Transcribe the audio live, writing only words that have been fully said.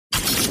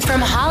From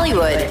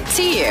Hollywood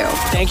to you.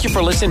 Thank you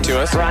for listening to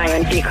us.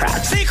 Ryan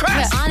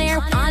Seacrest.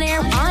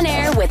 On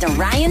air with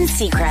Ryan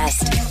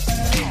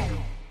Seacrest.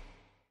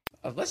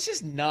 Let's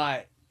just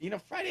not,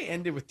 Friday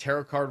ended with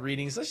tarot card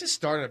readings. Let's just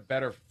start on a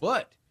better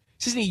foot.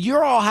 Sisney,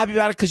 you're all happy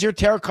about it because your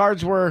tarot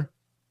cards were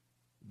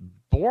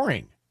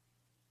boring.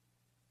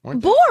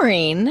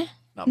 Boring?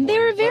 Not They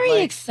were boring, very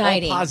but,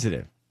 exciting. all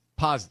positive.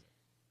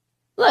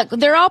 Look,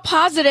 they're all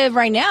positive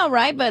right now,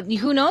 right? But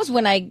who knows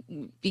when I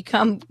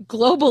become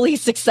globally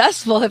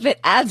successful if it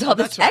adds all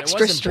this That's right. It extra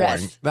wasn't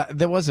stress. boring.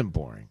 That wasn't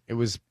boring. It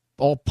was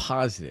all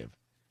positive,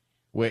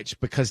 which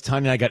because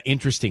Tanya and I got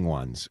interesting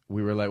ones,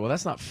 we were like, well,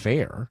 that's not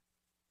fair.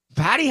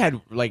 Patty had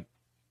like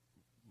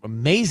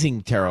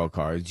amazing tarot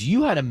cards.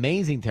 You had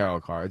amazing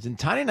tarot cards. And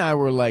Tanya and I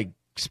were like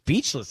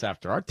speechless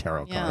after our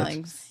tarot cards.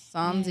 Like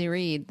Sonzi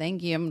Reed.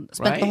 Thank you. I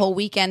spent the Right? whole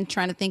weekend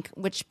trying to think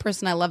which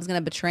person I love is going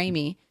to betray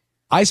me.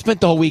 I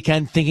spent the whole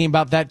weekend thinking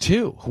about that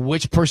too.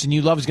 Which person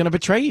you love is going to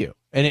betray you.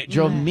 And it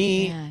drove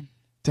me Man.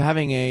 to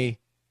having a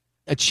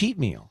cheat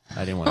meal.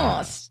 I didn't want to Oh,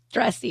 have.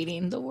 stress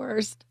eating, the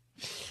worst.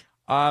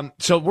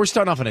 So we're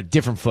starting off on a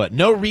different foot.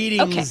 No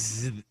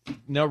readings. Okay.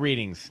 No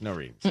readings.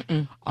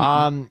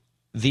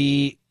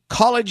 The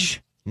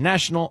College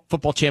National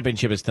Football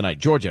Championship is tonight.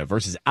 Georgia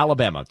versus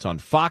Alabama. It's on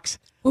Fox.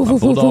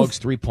 Bulldogs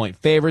 3-point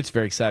favorites.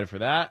 Very excited for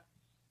that.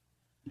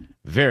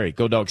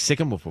 Go Dogs. Sick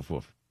 'em. Woof, woof,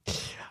 woof.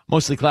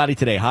 Mostly cloudy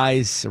today.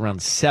 Highs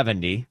around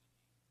 70.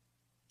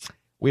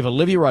 We have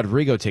Olivia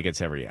Rodrigo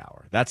tickets every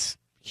hour. That's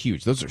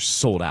huge. Those are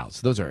sold out.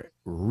 So those are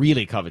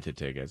really coveted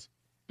tickets.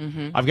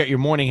 I've got your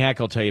morning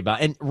hack I'll tell you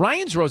about. And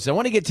Ryan's Roses, I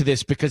want to get to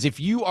this because if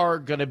you are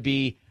going to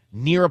be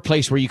near a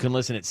place where you can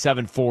listen at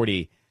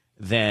 7:40,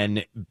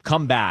 then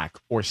come back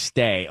or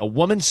stay. A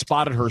woman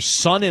spotted her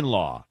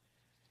son-in-law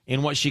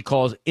in what she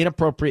calls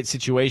inappropriate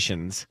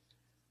situations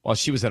while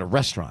she was at a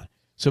restaurant.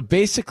 So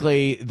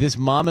basically, this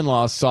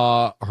mom-in-law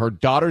saw her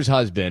daughter's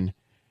husband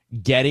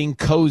getting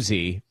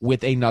cozy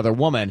with another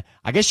woman.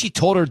 I guess she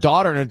told her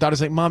daughter, and her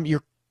daughter's like, Mom,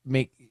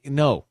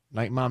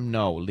 Mom,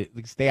 no,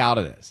 stay out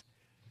of this.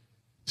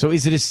 So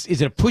is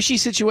it a pushy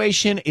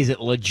situation? Is it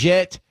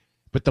legit?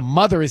 But the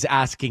mother is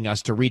asking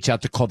us to reach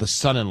out to call the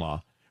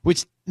son-in-law,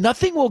 which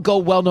nothing will go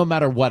well no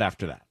matter what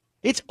after that.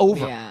 It's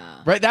over,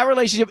 right? That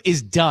relationship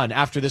is done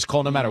after this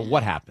call no matter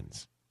what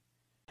happens.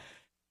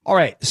 All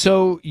right,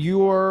 so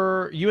you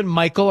and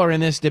Michael are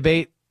in this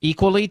debate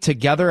equally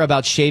together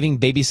about shaving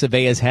baby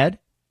Savea's head?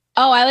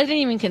 Oh, I didn't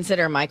even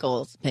consider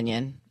Michael's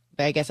opinion,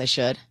 but I guess I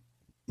should.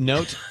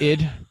 Note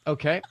id.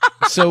 Okay.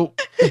 So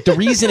the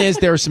reason is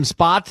there are some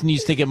spots and you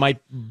think it might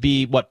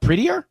be,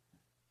 prettier?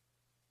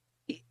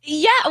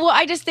 Yeah, well,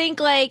 I just think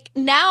like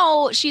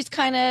now she's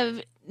kind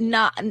of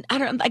not, I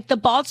don't know, like the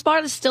bald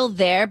spot is still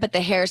there, but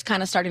the hair is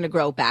kind of starting to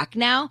grow back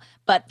now.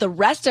 But the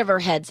rest of her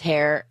head's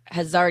hair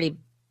has already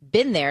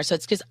been there, so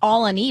it's just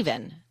all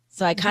uneven.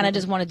 So I kind of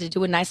just wanted to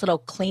do a nice little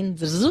clean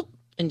zoop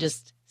and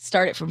just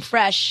start it from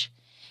fresh.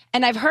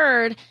 And I've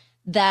heard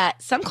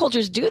that some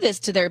cultures do this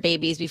to their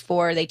babies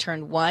before they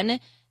turn 1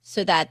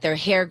 so that their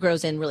hair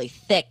grows in really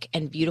thick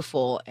and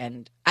beautiful.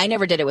 And I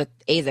never did it with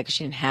Aza because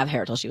she didn't have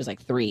hair until she was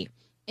like 3.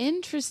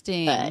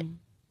 Interesting. But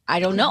I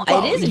don't know.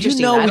 Well, it is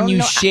interesting. When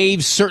you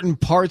shave certain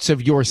parts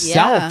of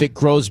yourself, Yeah. it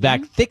grows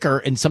back thicker.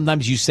 And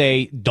sometimes you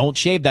say, don't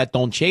shave that.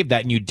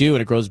 And you do,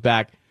 and it grows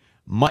back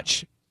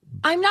much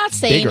I'm not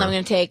saying bigger. I'm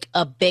going to take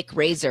a Bic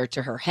razor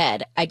to her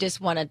head. I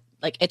just want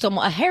to, it's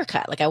almost a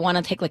haircut. Like, I want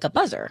to take like a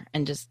buzzer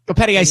and just. Oh,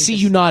 Patty, I see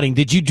you nodding.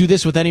 Did you do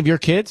this with any of your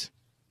kids?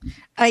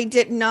 I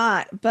did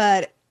not,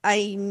 but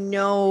I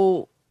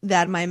know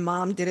that my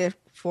mom did it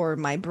for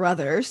my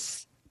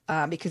brothers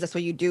because that's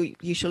what you do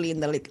usually in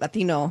the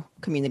Latino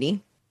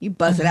community. You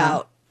buzz it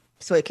out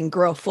so it can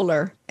grow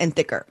fuller and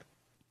thicker.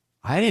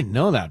 I didn't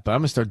know that, but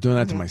I'm going to start doing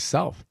that to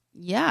myself.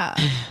 Yeah.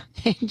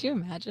 Can you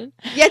imagine?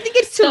 Yeah, I think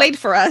it's too late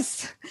for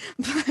us,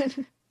 but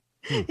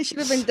it should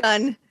have been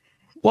done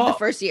the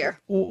first year.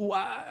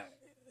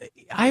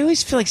 I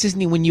always feel like,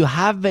 Sisney, when you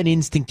have an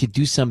instinct to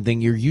do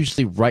something, you're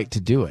usually right to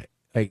do it.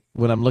 Like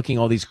when I'm looking at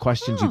all these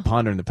questions you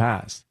ponder in the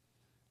past.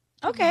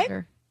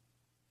 Okay.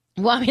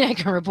 Well, I mean, I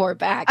can report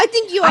back. I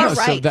think you are know,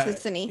 so right, that-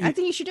 Sissany. I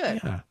think you should do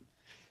it. Yeah.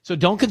 So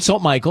don't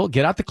consult Michael.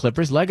 Get out the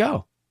clippers. Let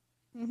go.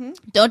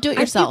 Don't do it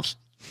yourself.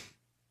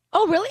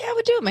 Oh, really? I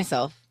would do it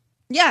myself.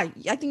 Yeah,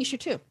 I think you should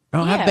too.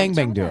 Oh, Yeah, have Bang what's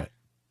Bang wrong do with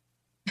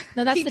it.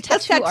 No, that's He the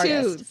does tattoo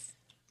tattoos. artist.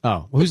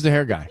 Oh, who's the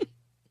hair guy?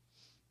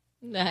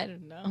 I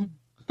don't know.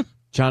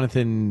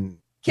 Jonathan.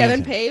 Kevin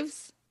Nathan.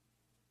 Paves.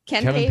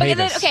 Ken Kevin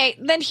Paves. Paves.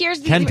 Then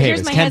here's Ken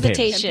here's Pavis, my Ken Pavis.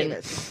 hesitation.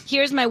 Ken Pavis.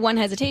 Here's my one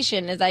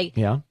hesitation is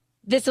Yeah.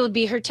 this would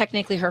be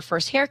technically her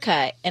first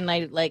haircut, and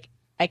I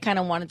kind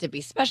of want it to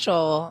be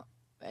special,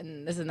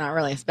 and this is not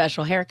really a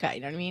special haircut.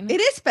 You know what I mean? It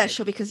is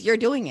special because you're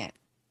doing it.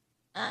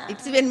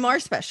 It's even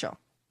more special.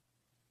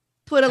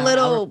 Put a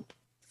little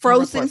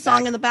Frozen report song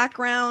back. in the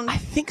background. I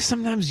think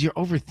sometimes you're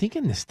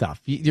overthinking this stuff.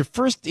 Your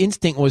first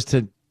instinct was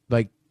to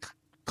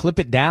clip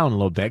it down a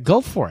little bit. Go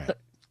for it.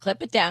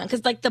 Clip it down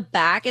because the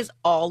back is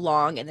all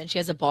long, and then she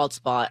has a bald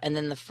spot, and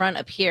then the front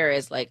up here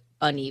is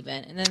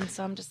uneven. And then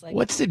so I'm just like,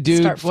 What's the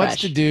dude? start What's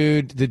fresh. the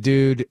dude? The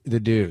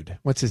dude.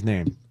 What's his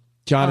name?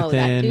 Jonathan. Oh,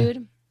 that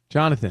dude?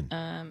 Jonathan.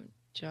 Jonathan.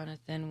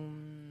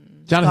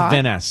 Jonathan Scott?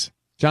 Van Ness.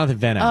 Jonathan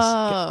Van Ness. Oh,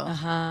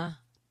 Uh-huh.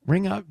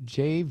 Ring up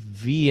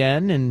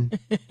JVN and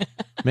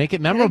make it Get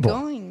it memorable.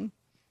 going.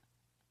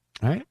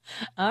 All right.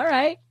 All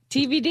right.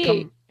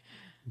 TBD.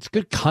 It's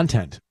good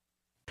content.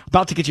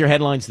 About to get your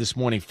headlines this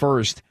morning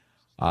first.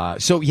 I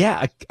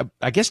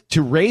guess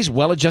to raise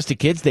well-adjusted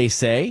kids, they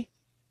say,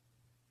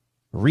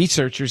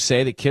 researchers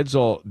say that kids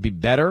will be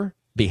better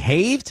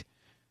behaved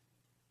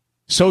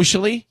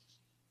socially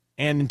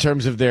and in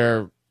terms of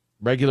their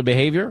regular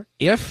behavior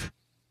if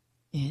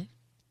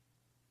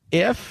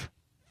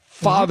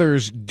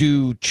fathers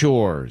do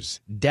chores,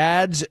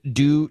 dads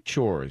do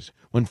chores.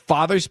 When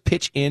fathers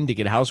pitch in to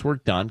get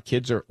housework done,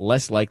 kids are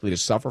less likely to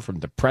suffer from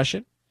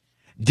depression,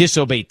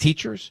 disobey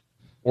teachers,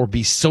 or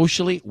be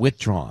socially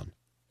withdrawn.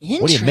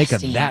 What do you make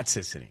of that,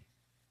 Sissany?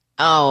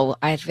 Oh,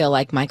 I feel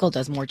like Michael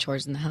does more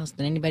chores in the house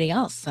than anybody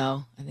else.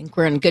 So I think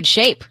we're in good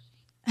shape.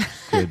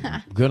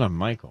 Good on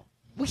Michael.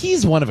 Well,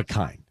 he's one of a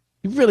kind.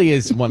 He really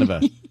is one of a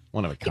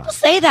kind. People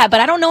say that, but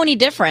I don't know any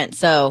different.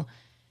 So,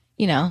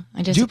 I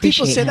just Do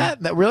people appreciate say him.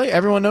 that? That really?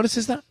 Everyone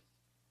notices that?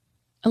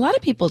 A lot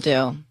of people do.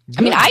 I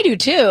Good. mean, I do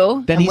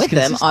too. Then I'm he's with them,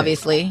 consistent.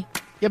 obviously.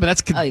 Yeah,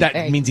 but Oh, that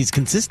very- means he's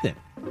consistent.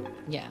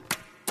 Yeah.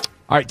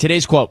 All right,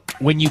 today's quote.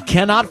 When you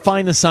cannot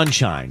find the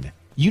sunshine,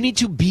 you need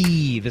to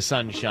be the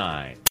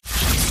sunshine.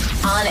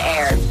 On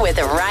air with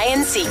Ryan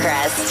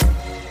Seacrest.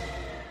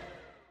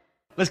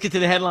 Let's get to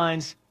the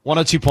headlines.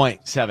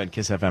 102.7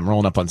 KISS FM,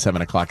 rolling up on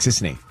 7 o'clock.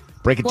 Sissany,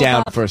 break it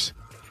down Bob, first.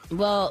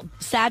 Well,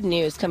 sad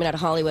news coming out of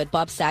Hollywood.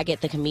 Bob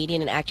Saget, the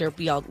comedian and actor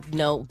we all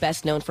know,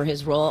 best known for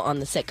his role on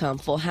the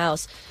sitcom Full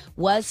House,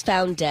 was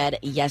found dead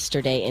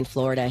yesterday in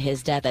Florida.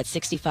 His death at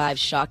 65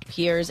 shocked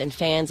peers and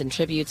fans, and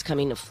tributes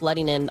coming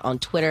flooding in on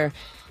Twitter,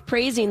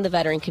 praising the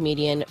veteran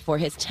comedian for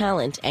his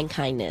talent and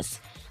kindness.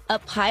 A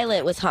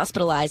pilot was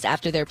hospitalized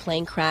after their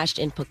plane crashed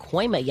in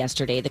Pacoima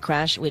yesterday. The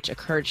crash, which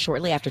occurred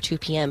shortly after 2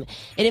 p.m.,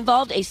 it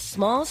involved a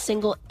small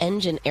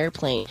single-engine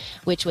airplane,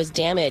 which was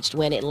damaged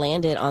when it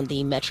landed on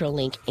the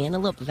Metrolink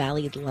Antelope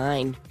Valley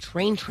Line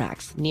train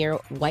tracks near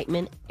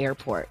Whiteman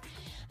Airport.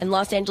 And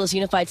Los Angeles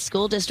Unified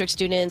School District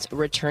students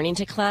returning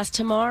to class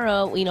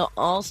tomorrow.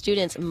 All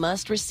students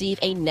must receive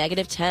a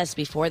negative test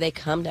before they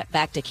come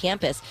back to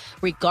campus,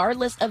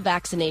 regardless of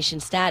vaccination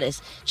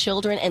status.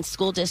 Children and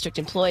school district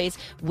employees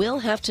will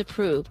have to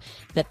prove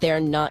that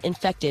they're not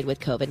infected with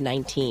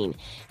COVID-19.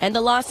 And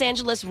the Los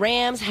Angeles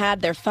Rams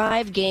had their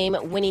 5-game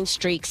winning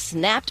streak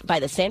snapped by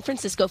the San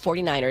Francisco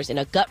 49ers in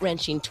a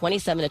gut-wrenching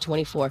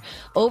 27-24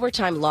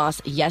 overtime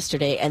loss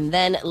yesterday. And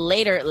then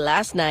later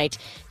last night,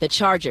 the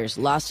Chargers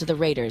lost to the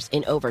Raiders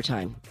in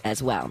overtime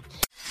as well.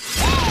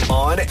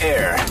 On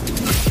air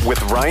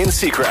with Ryan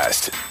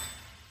Seacrest.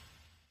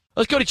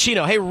 Let's go to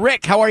Chino. Hey,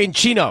 Rick, how are you in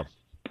Chino?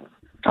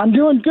 I'm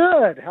doing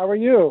good. How are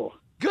you?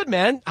 Good,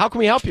 man. How can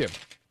we help you?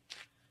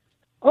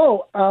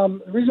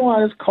 The reason why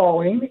I was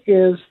calling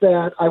is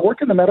that I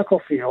work in the medical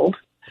field,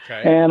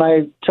 Okay. and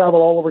I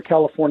travel all over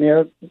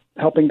California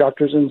helping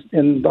doctors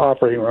in the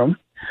operating room.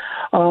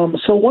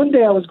 So one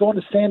day I was going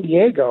to San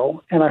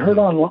Diego, and I heard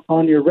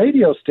on your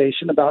radio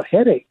station about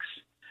headaches.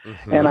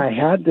 And I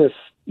had this,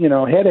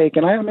 headache.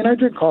 And I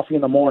drink coffee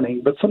in the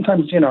morning, but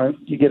sometimes,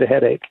 you get a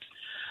headache.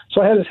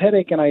 So I had this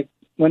headache, and I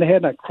went ahead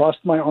and I crossed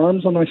my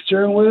arms on my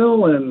steering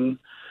wheel and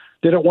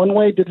did it one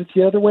way, did it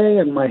the other way,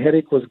 and my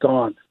headache was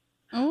gone.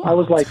 Oh. I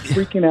was like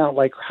freaking out,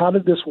 like, how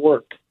did this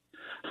work?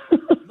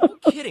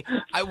 No kidding.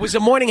 It was a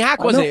morning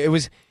hack, wasn't it?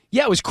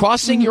 It was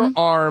crossing your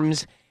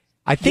arms.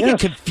 I think it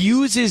Yes.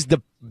 confuses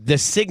the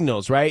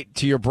signals, right,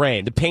 to your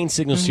brain, the pain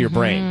signals to your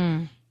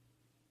brain.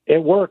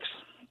 It works.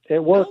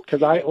 It worked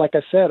because like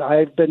I said,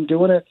 I've been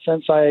doing it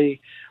since I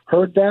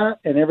heard that,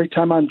 and every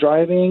time I'm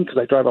driving, because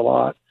I drive a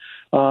lot,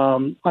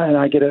 and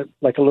I get a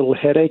little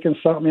headache and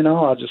something,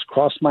 I'll just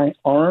cross my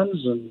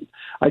arms, and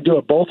I do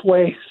it both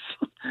ways.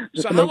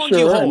 just So to how make long do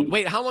you sure. hold? And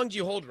Wait, how long do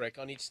you hold, Rick,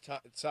 on each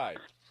side?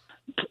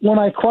 when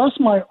I cross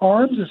my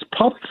arms, it's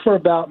probably for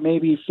about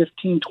maybe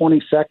 15,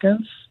 20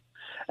 seconds,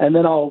 and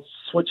then I'll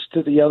switch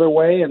to the other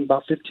way in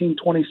about 15,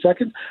 20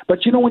 seconds. But,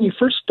 when you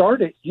first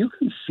start it, you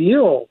can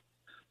feel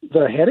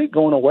the headache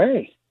going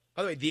away.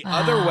 By the way, the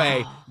other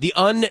way, the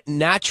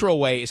unnatural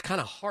way, is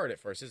kind of hard at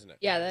first, isn't it?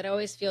 Yeah, that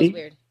always feels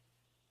weird.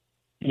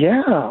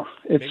 Yeah,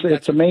 Maybe that's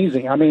it's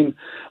amazing. I mean,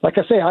 like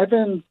I say, I've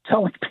been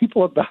telling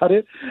people about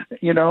it.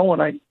 When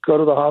I go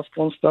to the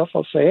hospital and stuff,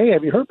 I'll say, "Hey,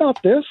 have you heard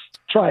about this?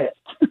 Try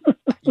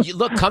it."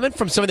 Look, coming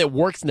from someone that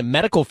works in the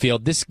medical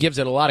field, this gives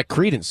it a lot of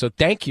credence. So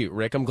thank you,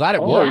 Rick. I'm glad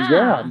it Oh, worked.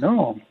 yeah,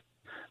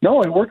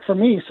 no, it worked for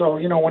me. So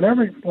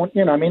whenever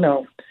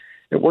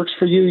it works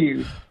for you.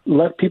 You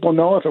let people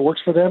know if it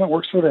works for them, it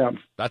works for them.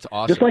 That's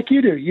awesome. Just like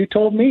you do. You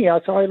told me.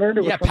 That's how I learned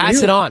it. Yeah, was from pass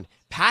you. it on.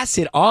 Pass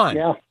it on.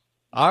 Yeah.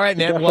 All right,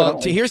 man. Well,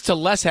 Definitely. here's to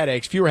less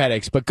headaches, fewer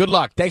headaches, but good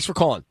luck. Thanks for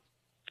calling.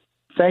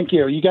 Thank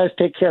you. You guys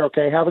take care,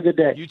 okay? Have a good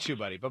day. You too,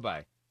 buddy.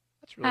 Bye-bye.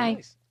 That's really Bye.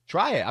 nice.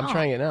 Try it. I'm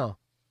trying it now.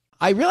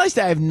 I realized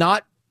I have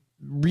not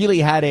really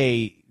had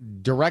a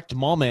direct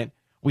moment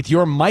with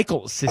your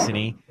Michael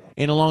Sissany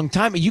in a long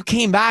time. You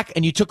came back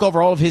and you took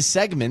over all of his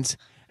segments,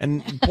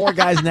 and poor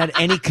guy hasn't had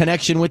any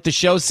connection with the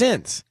show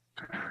since.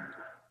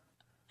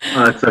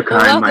 Oh, that's so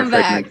kind. Welcome my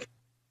back. segment.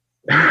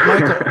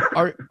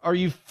 Michael, are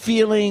you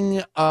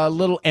feeling a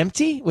little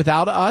empty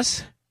without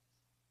us?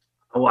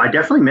 Well, I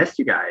definitely missed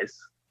you guys.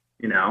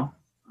 You know,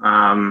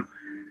 I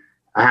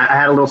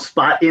had a little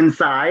spot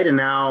inside, and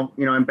now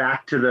I'm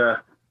back to the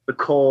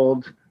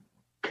cold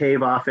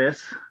cave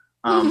office,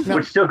 which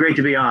is still great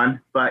to be on.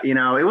 But it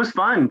was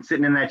fun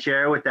sitting in that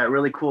chair with that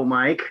really cool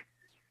mic.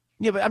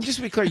 Yeah, but I'm just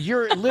to be clear,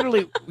 you're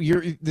literally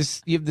you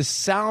have the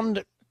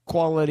sound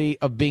quality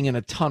of being in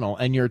a tunnel,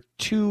 and you're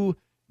 2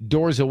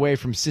 doors away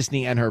from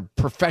Sisney and her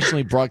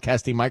professionally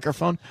broadcasting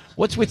microphone.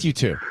 What's with you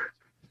two?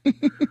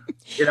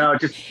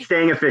 Just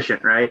staying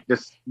efficient, right?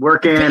 Just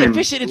working Being and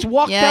efficient. It's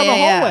walk down the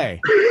hallway.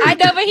 I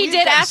know, but he You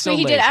did guys ask so me.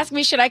 He did lazy. ask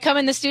me, should I come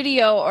in the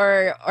studio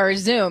or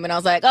Zoom? And I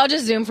was like, I'll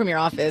just Zoom from your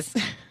office.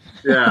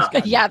 yeah.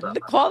 Yeah, the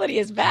quality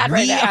is bad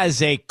right We now.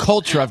 as a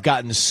culture have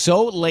gotten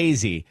so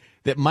lazy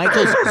that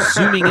Michael's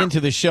zooming into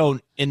the show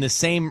in the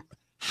same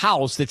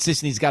house that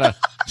Sisney's got a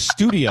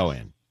studio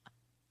in.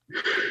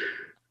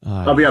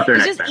 I'll be up there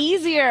It's next just time.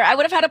 easier. I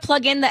would have had to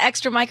plug in the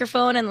extra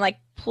microphone and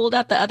pulled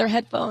out the other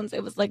headphones.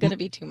 It was going to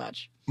be too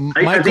much.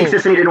 I think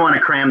Sissany didn't want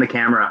to cram the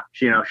camera.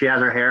 She has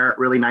her hair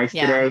really nice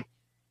Yeah. today,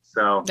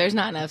 so There's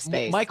not enough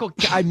space. Michael,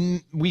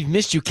 we've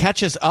missed you.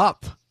 Catch us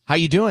up. How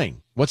you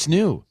doing? What's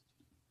new?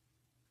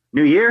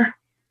 New Year,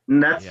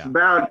 and that's Yeah.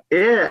 about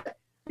it.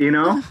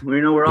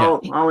 We're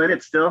all in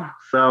it still.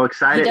 So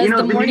excited. He does the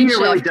The new morning year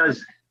really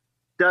shift.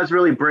 does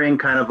really bring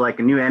kind of like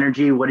a new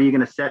energy. What are you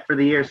going to set for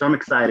the year? So I'm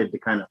excited to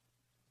kind of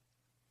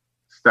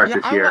start Yeah,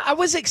 this year. I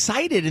was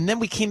excited, and then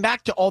we came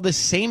back to all the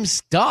same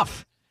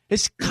stuff.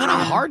 It's kind of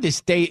hard to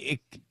stay.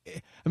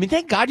 I mean,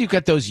 thank God you've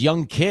got those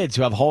young kids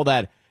who have all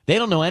that. They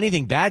don't know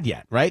anything bad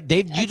yet, right?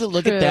 You to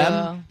look at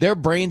them. true. Their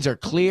brains are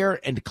clear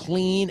and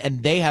clean,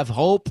 and they have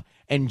hope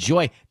and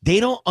joy. They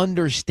don't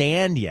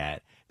understand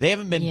yet. They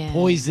haven't been Yeah.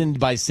 poisoned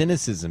by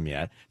cynicism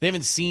yet. They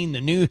haven't seen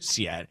the news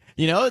yet.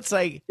 It's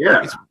like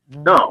Yeah. it's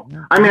No, I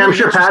mean, I'm really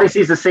sure Patty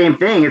interesting. sees the same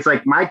thing. It's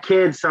like my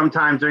kids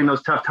sometimes during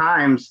those tough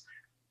times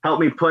help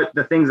me put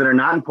the things that are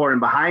not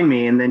important behind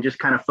me and then just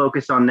kind of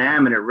focus on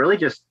them. And it really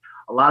just,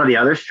 a lot of the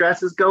other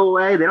stresses go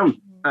away. They don't,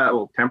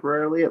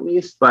 temporarily at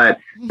least, but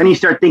then you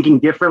start thinking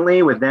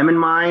differently with them in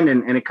mind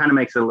and it kind of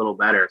makes it a little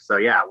better. So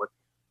yeah,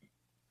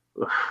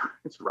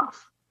 it's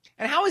rough.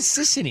 And how is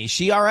Sissany?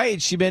 She all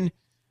right? She been,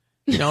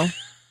 she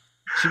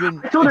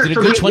been. I told her- Is it a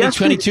so good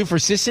yesterday- 2022 for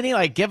Sissany?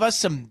 Like, give us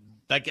some,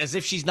 as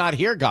if she's not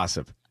here,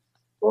 gossip.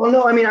 Well,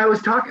 no, I mean, I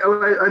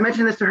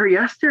mentioned this to her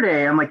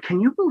yesterday. I'm like, can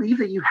you believe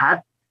that you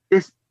had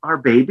our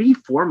baby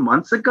 4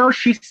 months ago?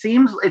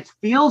 It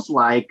feels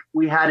like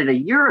we had it a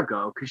year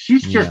ago because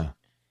she's just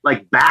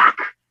like back,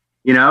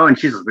 and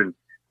she's been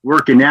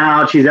working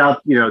out. She's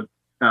out,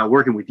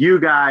 working with you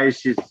guys.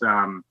 She's,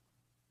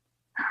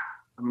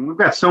 we've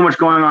got so much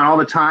going on all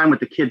the time with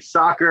the kids'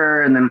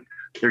 soccer and then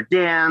their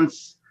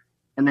dance.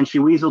 And then she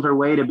weaseled her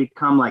way to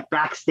become like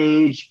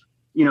backstage,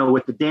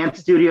 with the dance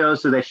studio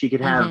so that she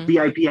could have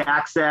VIP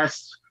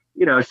access,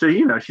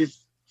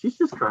 she's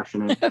just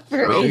crushing it.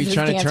 For Are you Izzy's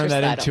trying to dance turn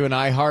that recital. into an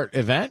iHeart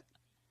event?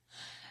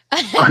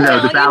 Oh,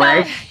 no, the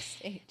ballet.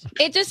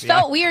 It just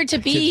felt weird to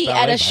be Kids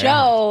at ballet a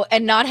show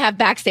and not have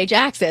backstage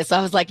access. So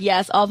I was like,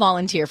 yes, I'll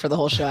volunteer for the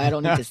whole show. I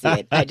don't need to see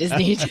it. I just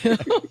need to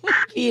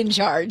be in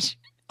charge.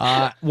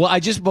 Well,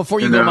 before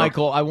you go, No.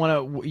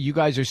 Michael, you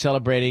guys are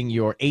celebrating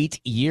your 8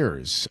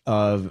 years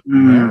of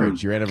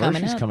marriage. Your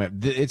anniversary's up. coming up.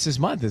 It's this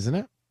month, isn't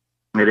it?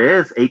 It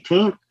is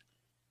 18th.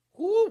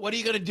 Ooh, what are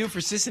you going to do for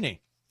Sissany?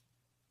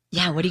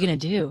 Yeah, what are you going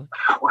to do?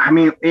 I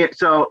mean, it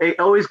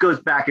always goes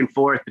back and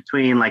forth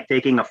between like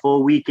taking a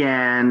full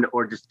weekend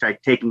or just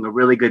like taking a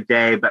really good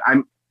day. But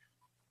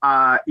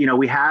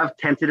we have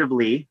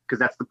tentatively, because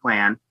that's the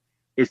plan,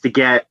 is to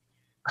get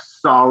a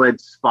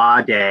solid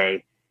spa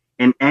day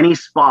in any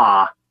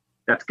spa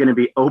that's going to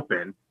be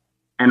open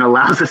and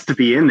allows us to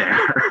be in there.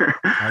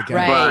 I get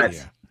Right.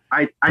 it.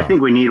 I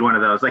think we need one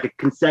of those, like a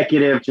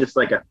consecutive, just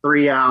like a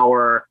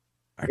 3-hour.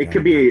 It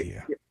could be,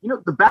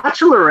 the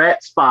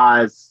bachelorette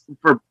spas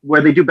for where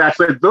they do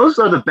bachelorette. Those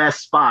are the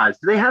best spas.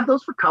 Do they have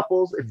those for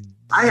couples?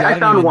 I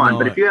found one,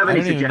 but if you have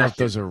any I don't even know if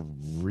suggestions, those are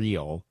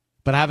real.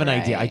 But I have an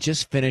idea. I Right.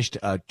 just finished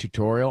a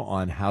tutorial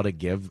on how to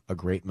give a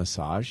great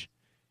massage.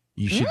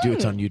 You should do it.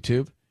 It's on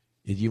YouTube.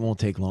 You won't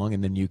take long,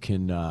 and then you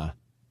can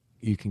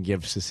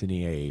give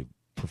Sissany a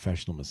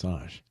professional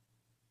massage.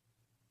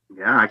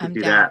 yeah, I could I'm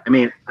do down. that. I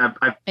mean,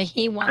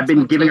 He wants I've been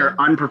one giving too. her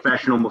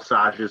unprofessional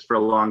massages for a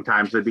long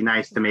time, so it'd be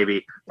nice to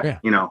maybe, Yeah.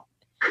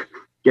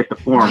 get the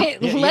form. Wait,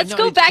 Yeah, let's no,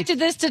 go it's- back to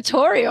this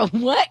tutorial.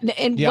 What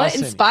and Yeah, I'll what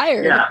send you.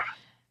 inspired? Yeah.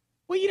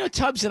 Well,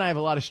 Tubbs and I have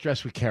a lot of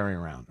stress we carry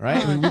around,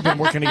 right? I mean, we've been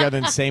working together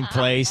in the same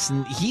place,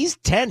 and he's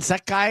tense.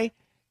 That guy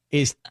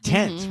is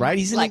tense, right?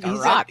 He's Like a he's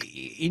rock.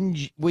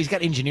 he's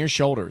got engineer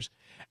shoulders,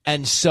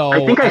 and so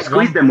I think I at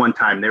squeezed them one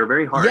time. They were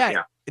very hard.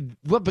 Yeah.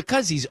 Well,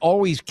 because he's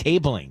always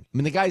cabling. I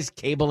mean, the guy's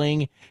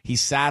cabling,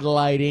 he's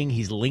satelliting,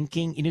 he's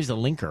linking. He's a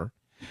linker.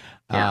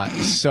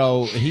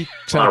 So he lot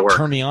sort of of work.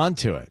 turned me on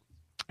to it.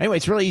 Anyway,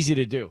 it's really easy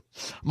to do.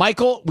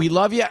 Michael, we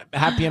love you.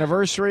 Happy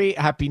anniversary.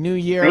 Happy New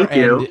Year. Thank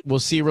you. And we'll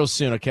see you real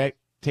soon, okay?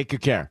 Take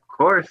good care. Of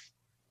course.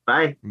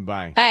 Bye.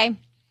 Bye. Hi.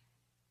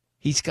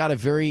 He's got a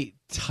very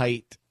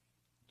tight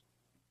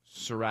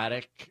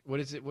psoriatic. What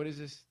is it? What is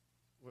this?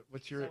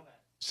 What's your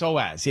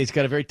psoas? He's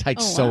got a very tight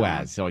Oh,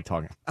 wow. psoas. Is what we're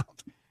talking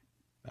about.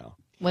 No.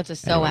 What's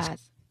a Anyways. psoas?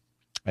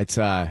 It's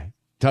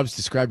Tubbs,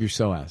 describe your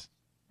psoas.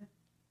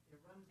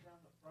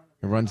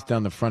 It runs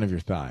down the front of your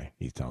thigh,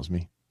 he tells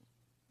me.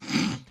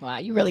 Wow,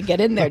 you really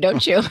get in there,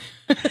 don't you?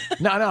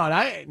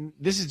 No,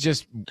 this is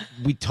just,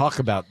 we talk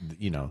about,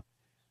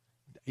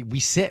 we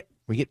sit,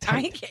 we get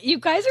tight. You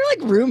guys are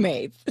like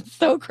roommates. It's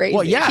so crazy.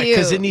 Well, yeah,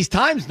 because in these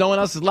times, no one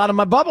else is allowed in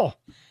my bubble.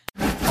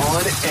 On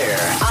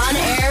air. On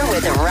air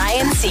with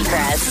Ryan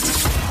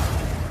Seacrest.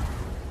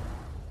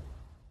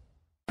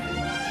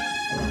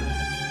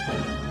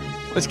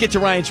 Let's get to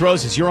Ryan's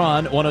Roses. You're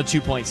on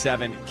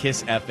 102.7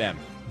 KISS FM.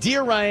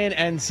 Dear Ryan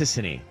and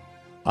Sissany,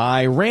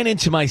 I ran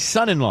into my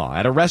son-in-law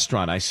at a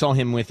restaurant. I saw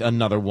him with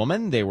another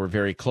woman. They were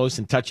very close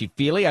and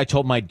touchy-feely. I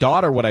told my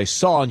daughter what I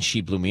saw, and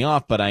she blew me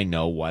off, but I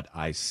know what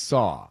I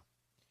saw.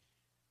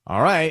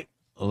 All right,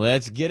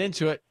 let's get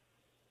into it.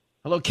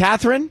 Hello,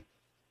 Catherine?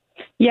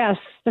 Yes,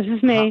 this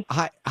is me.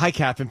 Hi,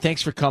 Catherine.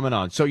 Thanks for coming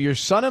on. So your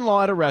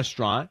son-in-law at a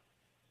restaurant,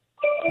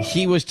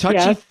 he was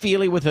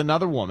touchy-feely with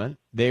another woman.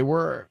 They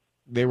were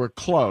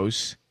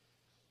close.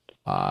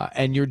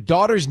 And your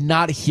daughter's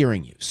not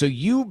hearing you. So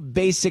you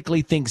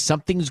basically think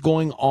something's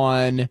going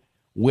on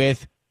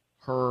with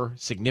her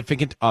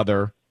significant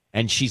other,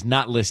 and she's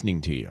not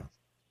listening to you.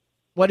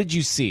 What did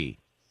you see?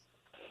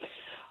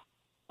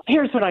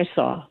 Here's what I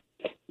saw.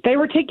 They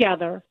were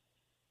together,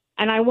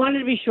 and I wanted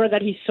to be sure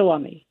that he saw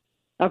me.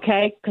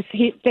 Okay, because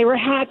they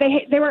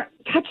were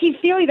touchy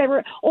feely. They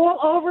were all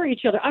over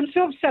each other. I'm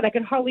so upset I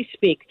could hardly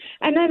speak.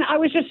 And then I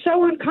was just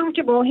so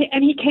uncomfortable.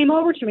 And he came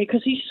over to me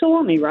because he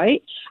saw me,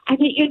 right? And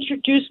he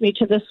introduced me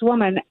to this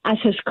woman as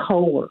his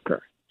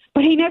coworker.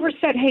 But he never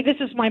said, "Hey, this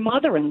is my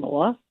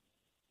mother-in-law."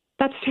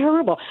 That's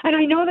terrible. And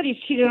I know that he's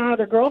cheated on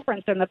other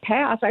girlfriends in the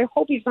past. I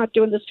hope he's not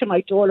doing this to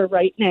my daughter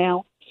right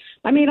now.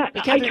 I mean,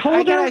 Catherine, I told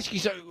her. I gotta ask you.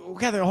 So,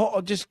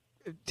 Catherine, just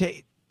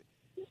take.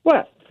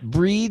 What?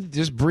 Breathe.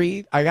 Just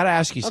breathe. I got to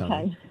ask you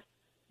something. Okay.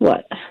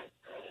 What?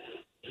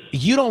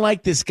 You don't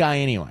like this guy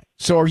anyway.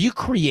 So are you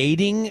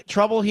creating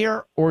trouble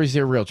here, or is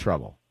there real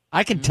trouble?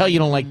 I can tell you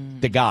don't like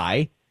the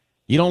guy.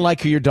 You don't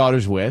like who your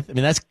daughter's with. I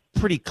mean, that's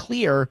pretty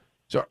clear.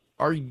 So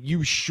are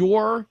you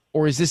sure,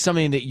 or is this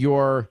something that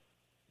you're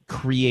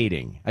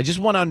creating? I just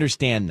want to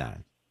understand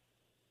that.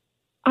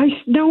 I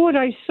know what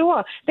I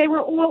saw. They were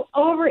all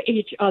over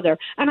each other.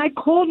 And I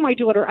called my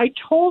daughter. I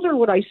told her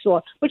what I saw.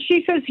 But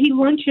she says he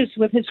lunches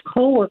with his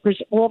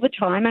coworkers all the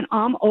time, and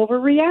I'm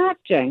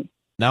overreacting.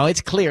 Now, it's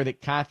clear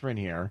that Catherine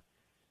here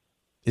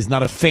is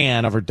not a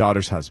fan of her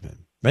daughter's husband.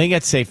 I think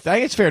that's safe. I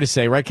think it's fair to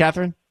say, right,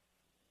 Catherine?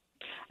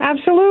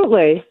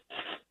 Absolutely.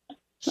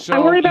 So I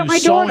worry about you my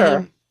saw daughter.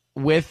 him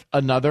with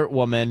another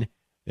woman.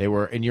 They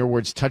were, in your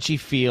words,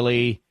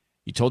 touchy-feely.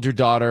 You told your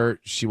daughter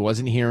she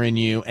wasn't hearing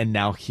you, and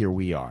now here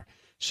we are.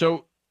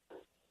 So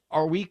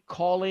are we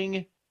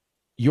calling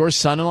your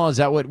son-in-law? Is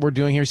that what we're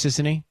doing here,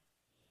 Sissany?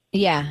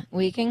 Yeah,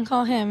 we can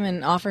call him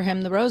and offer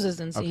him the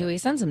roses and see who he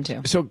sends them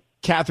to. So,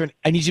 Catherine,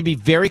 I need you to be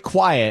very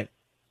quiet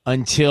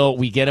until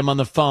we get him on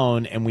the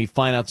phone and we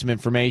find out some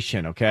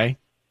information, okay?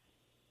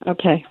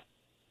 Okay.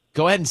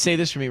 Go ahead and say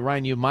this for me,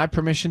 Ryan. You have my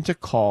permission to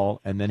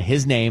call and then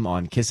his name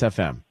on KISS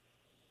FM.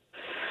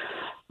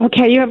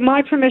 Okay, you have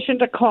my permission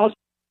to call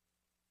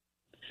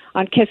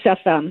on KISS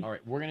FM. All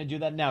right, we're going to do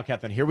that now,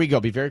 Catherine. Here we go.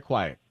 Be very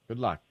quiet. Good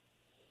luck.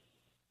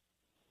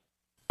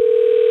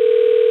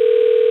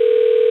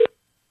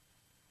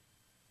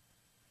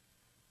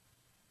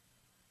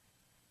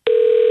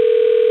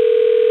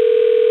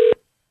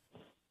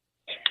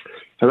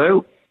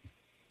 Hello?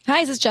 Hi,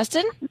 is this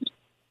Justin?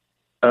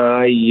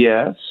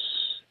 Yes.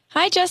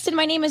 Hi, Justin.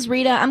 My name is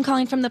Rita. I'm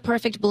calling from the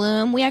Perfect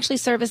Bloom. We actually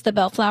service the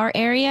Bellflower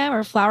area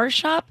or flower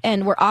shop,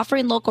 and we're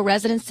offering local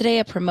residents today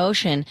a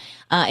promotion.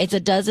 It's a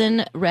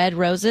dozen red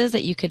roses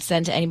that you could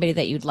send to anybody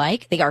that you'd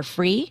like. They are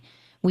free.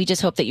 We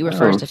just hope that you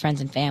refer us to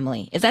friends and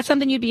family. Is that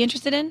something you'd be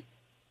interested in?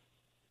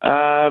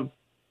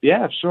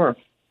 Yeah, sure.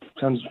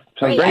 Sounds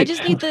great. I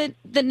just need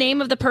the name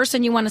of the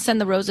person you want to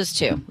send the roses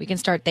to. We can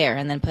start there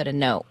and then put a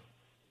note.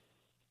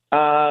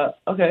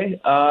 Okay.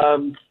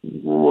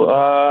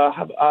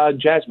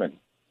 Jasmine.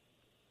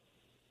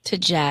 To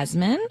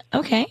Jasmine.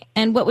 Okay.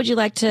 And what would you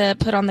like to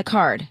put on the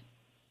card?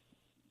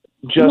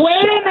 Wait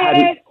a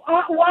minute.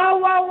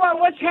 Whoa.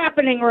 What's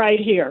happening right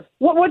here?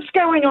 What's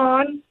going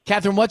on?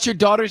 Catherine, what's your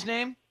daughter's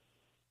name?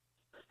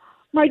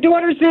 My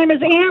daughter's name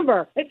is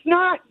Amber. It's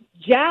not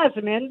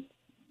Jasmine.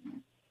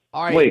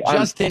 All right, Wait,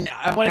 Justin,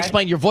 I want to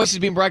explain. Your voice is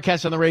being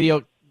broadcast on the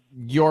radio.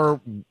 Your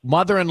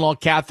mother-in-law,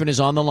 Catherine, is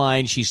on the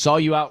line. She saw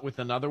you out with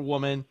another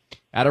woman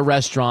at a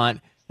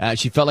restaurant.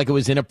 She felt like it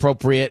was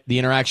inappropriate, the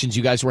interactions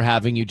you guys were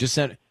having. You just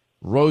sent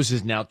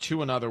roses now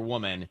to another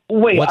woman.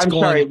 Wait, What's I'm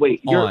going sorry.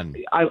 Wait, on?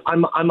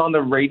 I'm on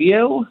the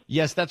radio.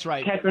 Yes, that's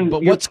right. Catherine,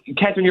 but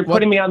Catherine,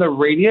 putting me on the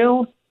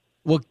radio.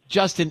 Well,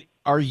 Justin,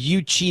 are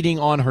you cheating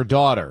on her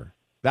daughter?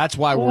 That's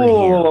why we're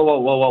Whoa, here.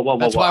 Whoa.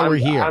 That's why we're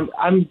here.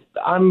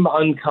 I'm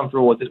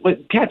uncomfortable with this.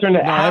 Wait, Catherine, No,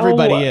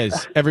 everybody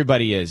is.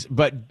 Everybody is.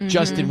 But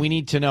Justin, we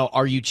need to know: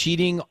 are you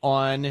cheating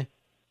on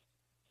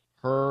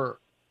her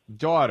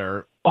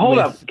daughter? Hold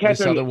with up, Catherine.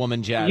 this other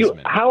woman,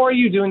 Jasmine. How are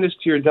you doing this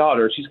to your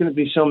daughter? She's going to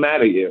be so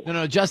mad at you.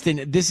 No,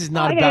 Justin. This is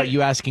not about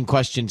you asking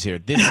questions here.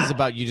 This is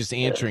about you just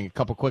answering a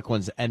couple quick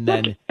ones, and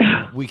then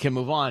we can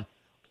move on.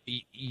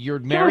 You're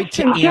married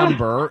to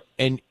Amber,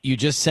 and you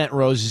just sent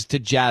roses to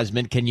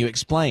Jasmine. Can you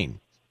explain?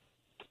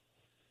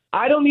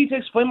 I don't need to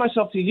explain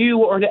myself to you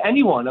or to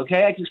anyone,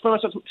 okay? I can explain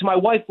myself to my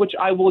wife, which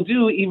I will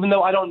do, even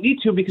though I don't need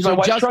to because my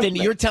wife trusts Justin,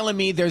 me. you're telling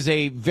me there's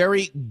a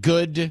very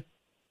good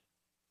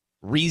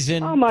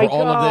reason Oh, my for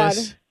all God. of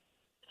this?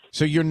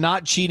 So you're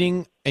not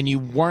cheating, and you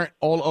weren't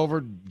all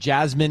over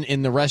Jasmine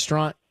in the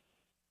restaurant?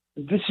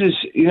 This is,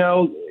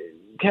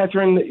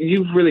 Catherine,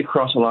 you've really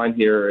crossed the line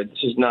here.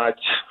 This is not.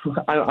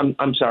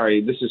 I'm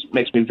sorry. This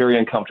makes me very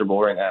uncomfortable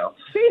right now.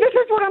 See, this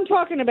is what I'm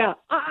talking about.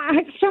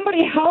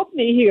 Somebody help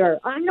me here.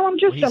 I know I'm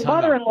just He's a hung up.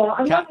 mother-in-law.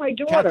 I love my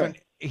daughter. Catherine,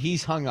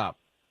 he's hung up.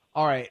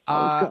 All right.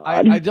 God.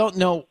 I don't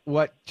know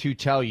what to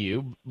tell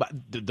you, but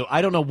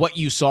I don't know what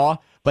you saw,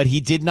 but he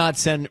did not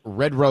send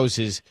red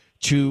roses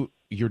to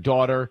your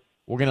daughter.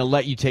 We're going to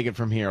let you take it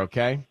from here,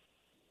 okay?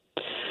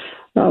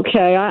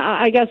 Okay,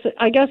 I guess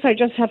I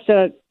just have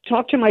to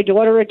talk to my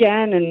daughter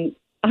again, and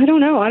I don't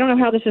know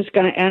how this is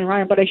going to end,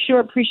 Ryan. But I sure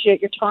appreciate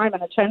your time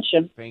and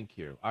attention. Thank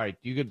you. All right,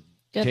 you could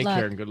Good take luck.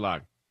 care and good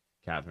luck,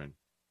 Catherine.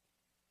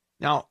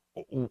 Now,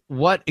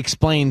 what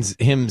explains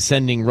him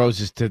sending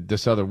roses to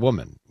this other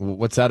woman?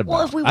 What's that about?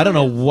 Well, if we I don't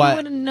know would've- we what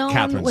would've known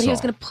Catherine what he was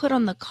saw. going to put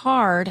on the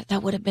card,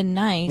 that would have been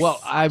nice.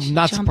 Well, I'm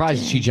not Jumped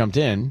surprised in. she jumped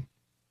in.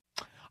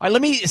 All right,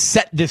 let me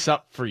set this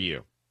up for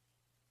you.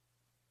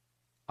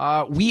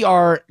 We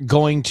are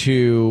going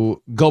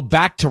to go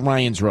back to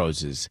Ryan's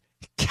Roses.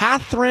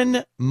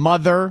 Catherine,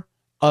 mother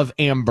of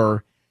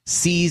Amber,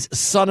 sees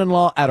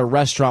son-in-law at a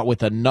restaurant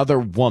with another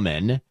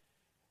woman.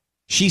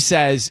 She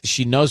says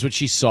she knows what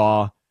she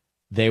saw.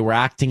 They were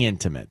acting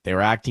intimate. They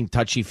were acting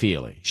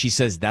touchy-feely. She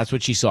says that's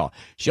what she saw.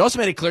 She also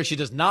made it clear she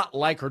does not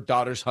like her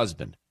daughter's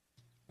husband.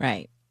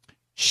 right.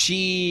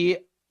 She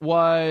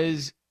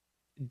was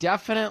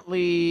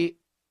definitely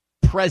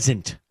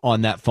present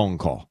on that phone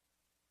call.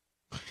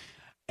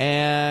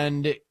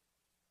 And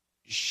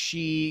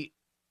she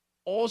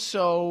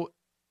also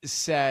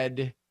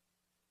said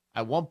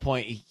at one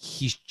point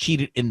he's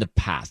cheated in the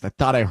past. I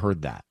thought I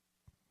heard that.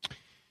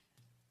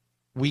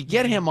 We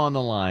get him on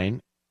the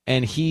line,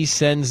 and he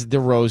sends the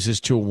roses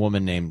to a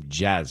woman named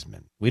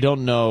Jasmine. We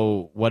don't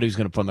know what he's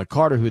going to put on the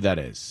card or who that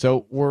is.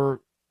 So we're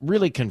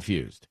really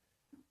confused.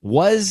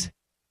 Was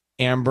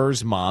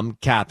Amber's mom,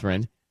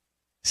 Catherine,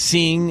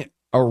 seeing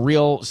a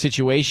real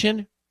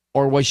situation,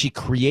 or was she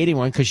creating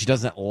one because she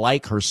doesn't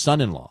like her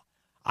son-in-law?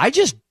 I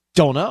just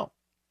don't know.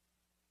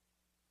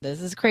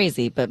 This is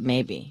crazy, but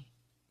maybe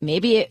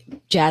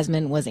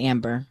Jasmine was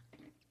Amber,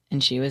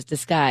 and she was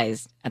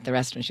disguised at the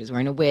restaurant. She was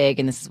wearing a wig,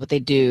 and this is what they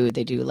do.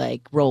 They do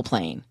like role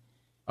playing.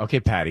 Okay,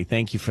 Patty,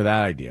 thank you for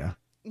that idea.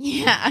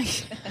 Yeah.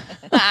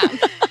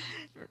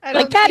 I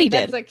don't Patty think did.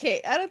 That's the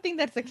case. I don't think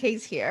that's the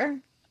case here.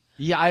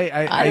 Yeah,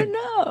 I don't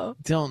know.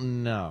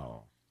 Don't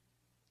know.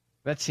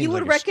 That seems You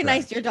would like a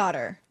recognize stretch. your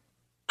daughter.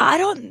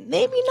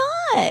 Maybe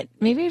not.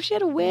 Maybe if she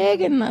had a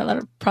wig and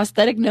a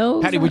prosthetic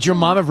nose. Patty, would your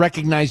mom have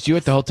recognized you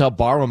at the hotel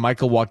bar when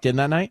Michael walked in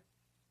that night?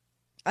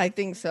 I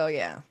think so.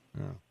 Yeah.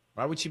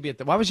 Why would she be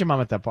why was your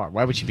mom at that bar?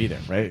 Why would she be there,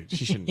 right?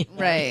 She shouldn't.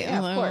 Right. Yeah,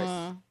 of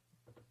course.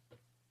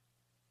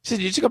 So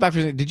did you go back for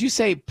a second? Did you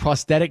say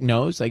prosthetic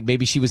nose? Like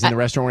maybe she was in the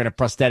restaurant wearing a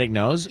prosthetic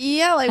nose?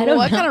 Yeah, like I don't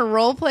what know. kind of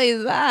role play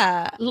is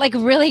that? Like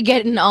really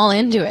getting all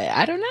into it.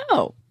 I don't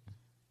know.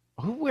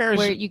 Who wears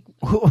Where you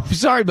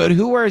sorry, but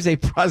who wears a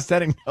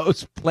prosthetic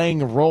nose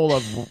playing a role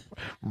of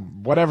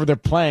whatever they're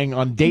playing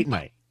on date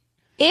night?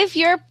 if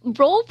you're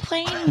role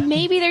playing,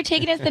 maybe they're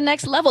taking it to the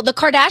next level. The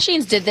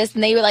Kardashians did this,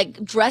 and they were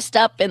like dressed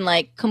up in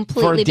like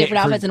completely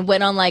different outfits and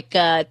went on like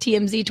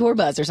TMZ tour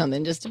bus or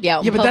something just to be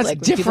out. Yeah, in but public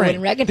that's where people different.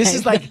 wouldn't recognize This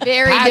is like them.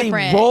 Very Patty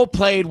different. role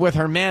played with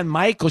her man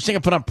Michael. She's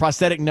gonna put on a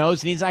prosthetic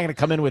nose, and he's not gonna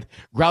come in with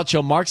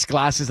Groucho Marx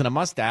glasses and a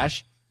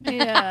mustache.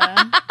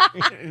 Yeah. You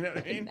know what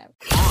I mean?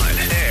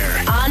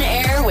 On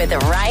air with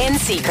Ryan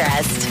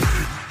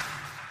Seacrest.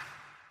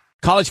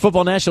 College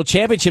football national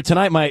championship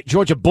tonight. My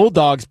Georgia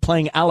Bulldogs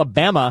playing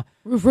Alabama.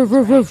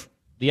 The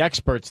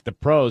experts, the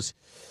pros,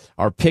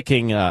 are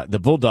picking the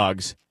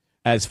Bulldogs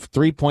as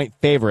 3-point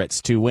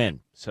favorites to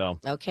win. So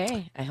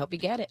Okay, I hope you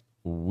get it.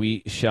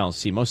 we shall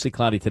see. Mostly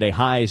cloudy today.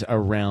 Highs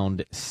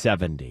around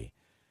 70.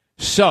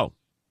 So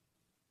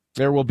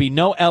there will be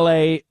no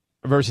L.A.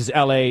 versus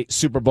L.A.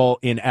 Super Bowl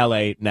in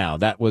L.A. now.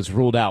 That was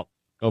ruled out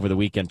over the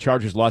weekend.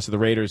 Chargers lost to the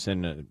Raiders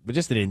in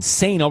just an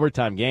insane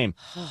overtime game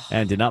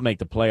and did not make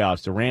the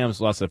playoffs. The Rams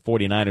lost to the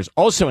 49ers,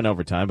 also in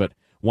overtime, but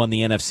won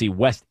the NFC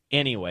West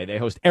anyway. They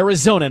host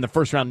Arizona in the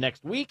first round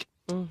next week.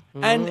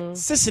 And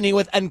Sissany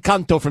with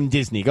Encanto from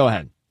Disney. Go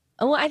ahead.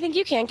 Well, I think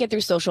you can't get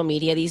through social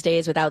media these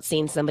days without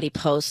seeing somebody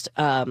post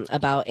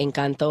about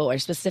Encanto, or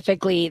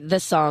specifically the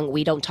song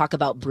We Don't Talk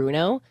About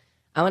Bruno.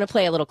 I want to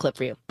play a little clip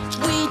for you. We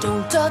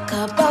don't talk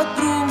about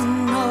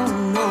Bruno,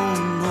 no,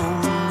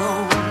 no,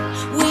 no.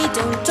 We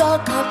don't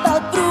talk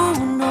about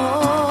Bruno.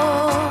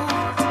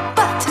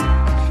 But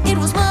it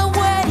was my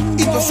wedding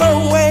day. It was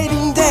our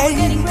wedding day.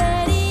 Getting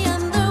ready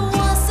and there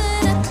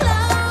wasn't a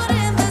cloud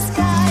in the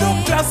sky.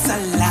 No clouds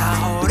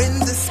allowed in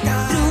the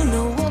sky.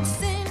 Bruno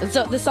walks in.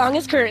 So the song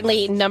is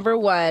currently number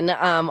one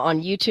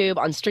on YouTube,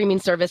 on streaming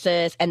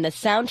services, and the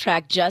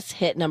soundtrack just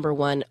hit number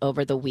one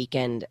over the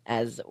weekend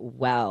as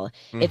well.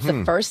 It's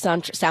the first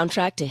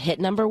soundtrack to hit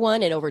number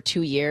one in over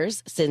 2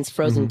 years since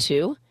Frozen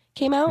 2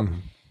 came out.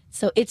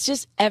 So it's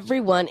just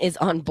everyone is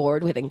on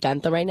board with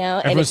Encanto right now.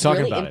 Everyone's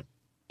talking about it.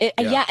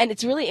 Yeah, and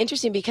it's really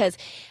interesting because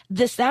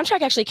the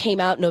soundtrack actually came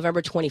out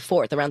November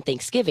 24th, around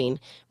Thanksgiving,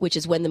 which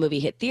is when the movie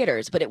hit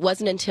theaters. But it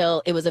wasn't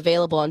until it was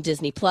available on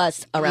Disney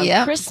Plus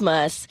around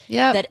Christmas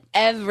that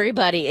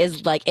everybody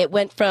is like, it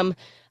went from,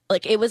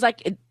 like, it was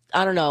like,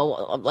 I don't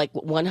know, like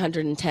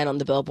 110 on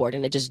the Billboard,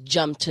 and it just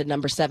jumped to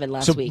number 7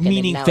 last week.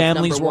 Meaning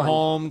families were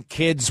home,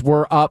 kids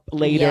were up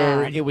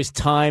later. Yeah. It was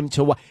time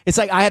to watch. It's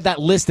like I had that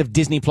list of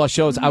Disney Plus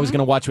shows I was going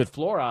to watch with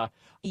Flora.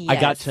 I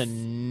got to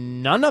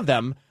none of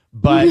them.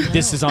 But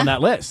this is on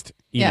that list,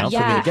 you know, for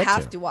me to get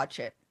have to watch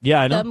it.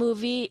 Yeah, I know. The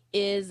movie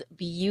is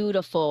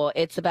beautiful.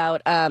 It's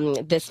about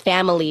this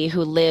family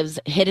who lives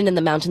hidden in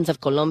the mountains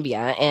of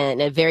Colombia in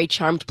a very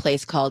charmed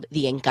place called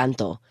the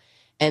Encanto.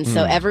 And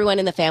so everyone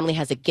in the family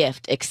has a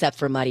gift except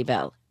for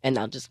Maribel. And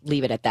I'll just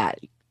leave it at that.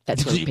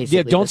 That's basically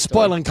yeah, don't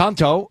spoil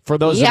Encanto for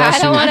those of us I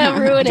don't want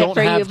to ruin who it don't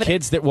for have you. But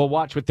kids that will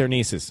watch with their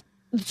nieces.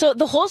 so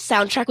the whole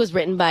soundtrack was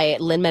written by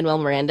Lin-Manuel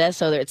Miranda,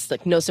 so it's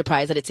like no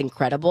surprise that it's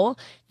incredible.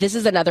 This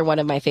is another one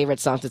of my favorite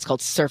songs. It's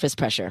called Surface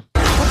Pressure.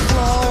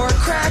 Floor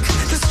crack,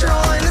 the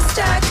straw in the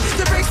stack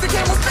that breaks the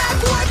camel's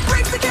back. What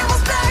breaks the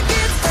camel's back?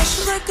 It's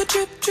fresh like a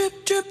drip,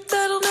 drip, drip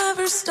that'll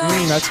never stop.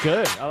 That's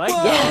good. I like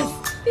that.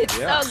 Yes, it's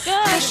so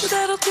good. Pressure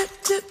that'll tip,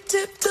 tip,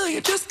 tip till you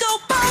just go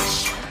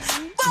bosh.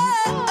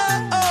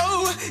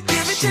 Whoa,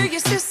 give it to your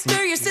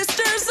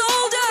sister's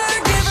older.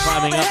 Give her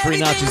Climbing all the up 3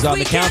 heavy notches things on the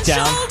we can't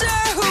countdown. shoulder.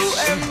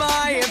 Who am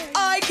I if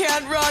I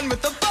can't run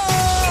with the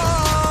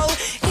ball?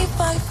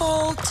 If I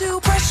fall to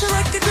pressure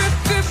like a grip,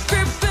 grip,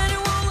 grip, and it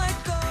won't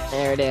let go.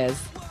 There it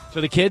is.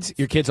 So the kids,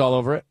 your kids all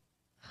over it?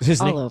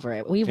 All over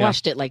it. We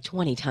watched it like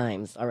 20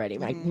 times already.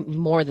 Like,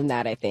 more than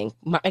that, I think.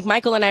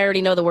 Michael and I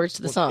already know the words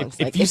to the songs.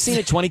 If you've seen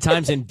it 20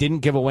 times and didn't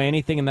give away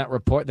anything in that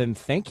report, then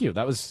thank you.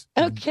 That was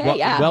okay.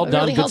 well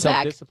done. Really Good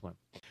self-discipline.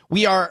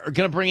 We are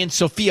going to bring in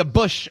Sophia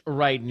Bush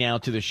right now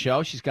to the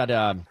show. She's got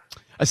a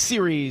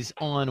series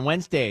on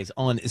Wednesdays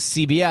on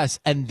CBS,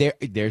 and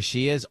there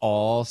she is,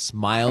 all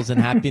smiles and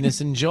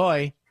happiness and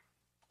joy.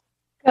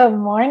 Good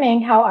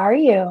morning. How are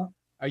you?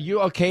 Are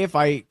you okay if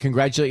I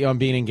congratulate you on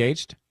being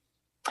engaged?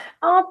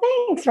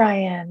 Oh, thanks,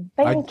 Ryan.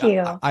 Thank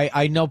you.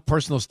 I know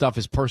personal stuff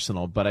is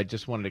personal, but I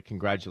just wanted to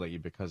congratulate you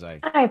because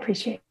I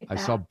appreciate that. I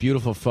saw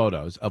beautiful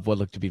photos of what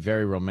looked to be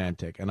very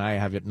romantic, and I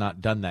have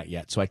not done that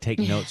yet. So I take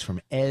notes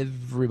from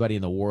everybody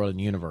in the world and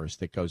universe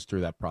that goes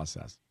through that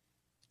process.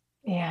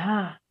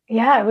 Yeah.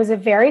 It was a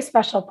very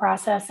special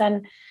process.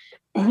 And,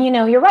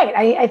 you're right.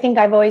 I think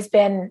I've always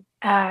been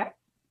a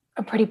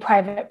pretty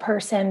private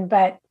person,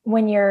 but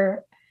when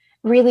you're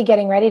really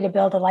getting ready to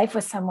build a life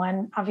with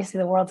someone, obviously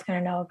the world's going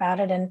to know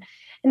about it.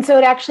 And so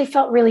it actually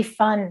felt really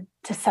fun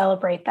to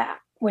celebrate that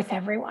with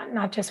everyone,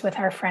 not just with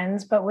our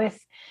friends, but with,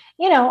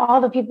 all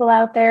the people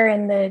out there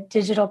in the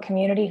digital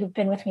community who've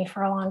been with me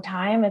for a long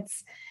time.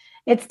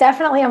 It's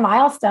definitely a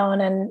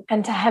milestone.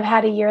 And to have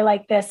had a year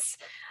like this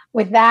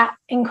with that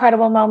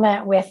incredible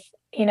moment with,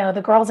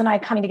 the girls and I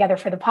coming together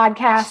for the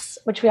podcast,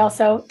 which we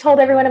also told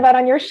everyone about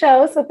on your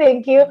show. So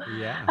thank you.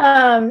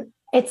 Yeah.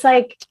 It's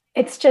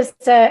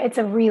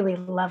a really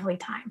lovely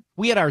time.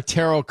 We had our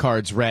tarot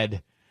cards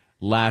read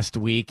last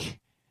week,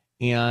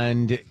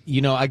 and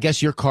I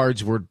guess your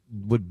cards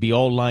would be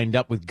all lined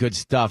up with good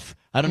stuff.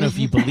 I don't know if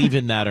you believe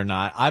in that or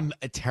not. I'm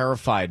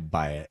terrified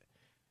by it.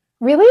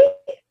 Really?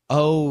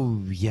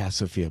 Oh yeah,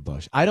 Sophia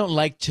Bush. I don't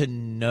like to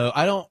know.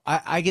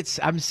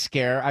 I'm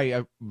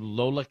scared.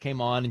 Lola came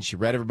on and she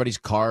read everybody's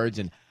cards,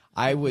 and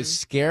I was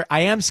scared.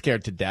 I am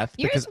scared to death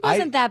Yours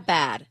wasn't that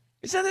bad.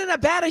 It's not that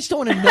bad. I just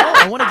don't want to know.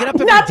 I want to get up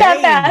every not day.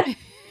 That bad.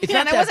 It's Yeah,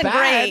 not that that wasn't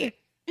bad. great.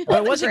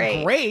 But it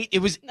wasn't great. It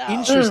was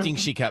interesting,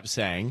 she kept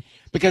saying,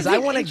 because I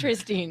want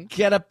to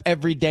get up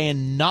every day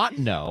and not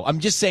know.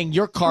 I'm just saying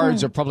your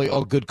cards are probably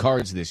all good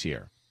cards this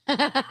year.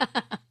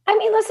 I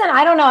mean, listen,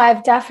 I don't know.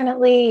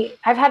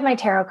 I've had my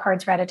tarot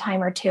cards read a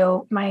time or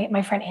two.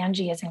 My friend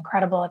Angie is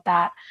incredible at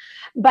that.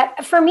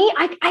 But for me,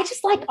 I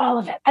just like all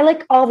of it. I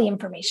like all the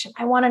information.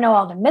 I want to know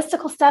all the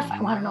mystical stuff.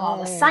 I want to know all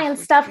the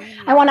science stuff.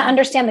 I want to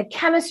understand the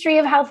chemistry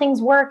of how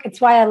things work. It's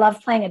why I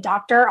love playing a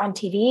doctor on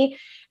TV,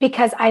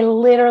 because I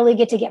literally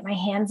get to get my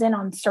hands in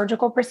on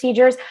surgical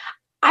procedures.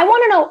 I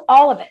want to know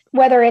all of it,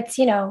 whether it's,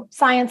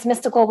 science,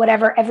 mystical,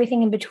 whatever,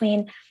 everything in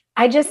between.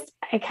 I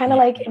kind of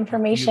like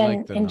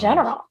information in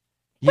general.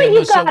 Yeah, but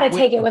you got to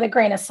take it with a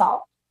grain of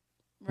salt.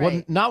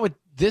 Well, not with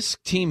this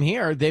team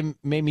here. They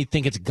made me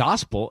think it's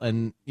gospel,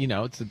 and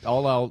it's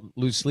all I'll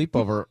lose sleep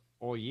over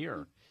all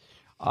year.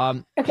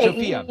 Okay,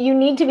 Sophia, you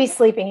need to be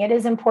sleeping. It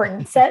is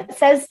important.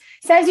 Says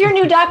your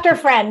new doctor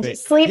friend.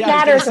 Sleep Yeah, I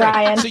was matters, gonna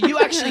say, Ryan. So you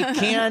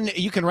actually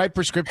you can write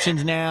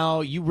prescriptions now.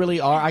 You really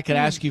are. I could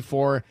ask you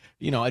for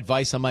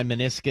advice on my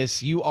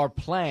meniscus. You are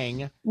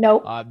playing.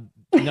 Nope.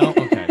 No.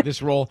 Okay.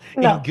 This role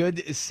No. in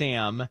Good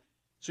Sam.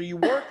 So you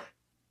work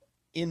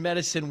in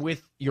medicine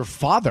with your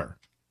father.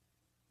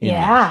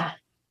 Yeah.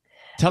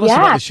 Tell us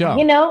about the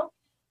show.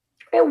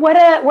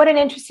 What an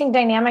interesting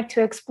dynamic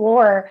to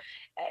explore,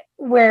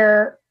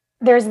 where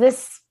there's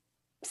this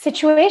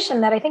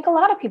situation that I think a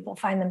lot of people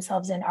find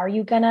themselves in. Are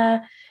you going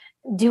to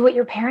do what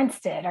your parents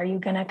did? Are you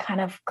going to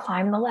kind of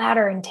climb the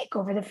ladder and take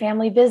over the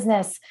family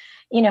business?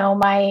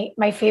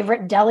 My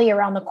favorite deli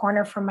around the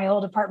corner from my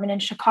old apartment in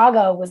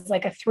Chicago was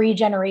like a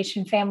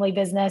 3-generation family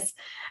business.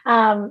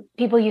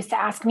 People used to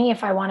ask me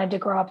if I wanted to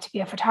grow up to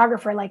be a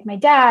photographer like my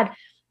dad.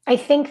 I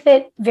think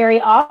that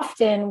very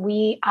often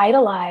we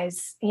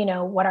idolize,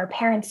 what our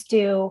parents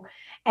do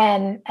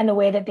and the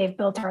way that they've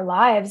built our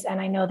lives. And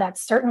I know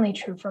that's certainly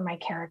true for my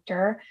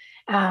character.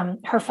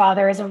 Her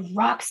father is a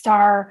rock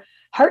star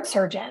heart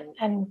surgeon,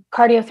 and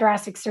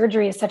cardiothoracic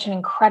surgery is such an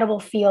incredible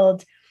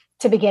field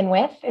to begin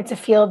with. It's a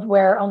field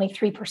where only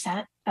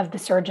 3% of the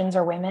surgeons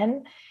are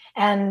women.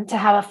 And to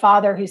have a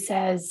father who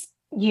says,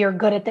 you're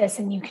good at this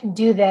and you can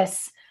do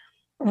this,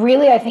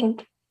 really, I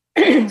think,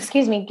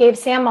 gave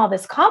Sam all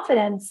this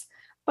confidence.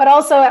 But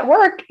also at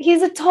work,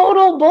 he's a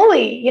total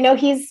bully.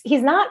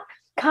 He's not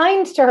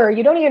kind to her.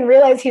 You don't even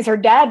realize he's her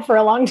dad for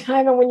a long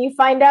time. And when you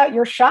find out,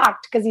 you're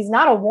shocked because he's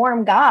not a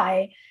warm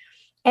guy.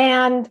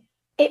 And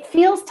it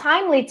feels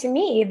timely to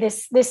me,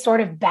 this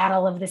sort of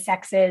battle of the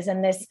sexes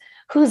and this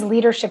whose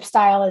leadership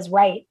style is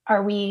right.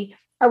 Are we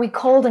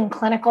cold and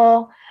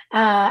clinical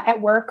at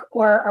work,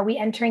 or are we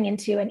entering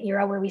into an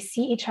era where we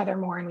see each other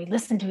more and we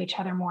listen to each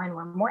other more and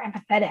we're more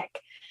empathetic?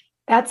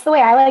 That's the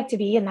way I like to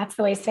be, and that's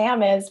the way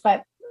Sam is.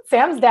 But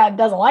Sam's dad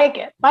doesn't like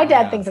it. My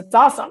dad thinks it's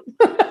awesome.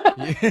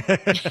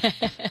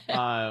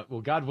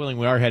 Well, God willing,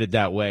 we are headed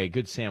that way.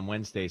 Good Sam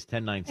Wednesdays,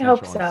 10/9 I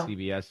hope Central on so.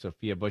 CBS.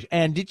 Sophia Bush.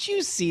 And did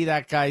you see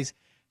that, guys?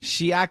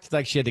 She acted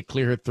like she had to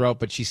clear her throat,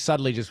 but she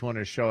suddenly just wanted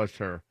to show us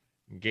her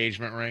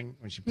engagement ring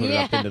when she put it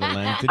up into the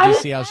lens. Did you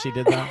see how she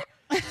did that?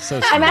 So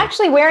sweet. I'm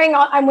actually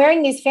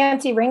wearing these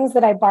fancy rings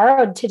that I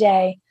borrowed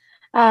today.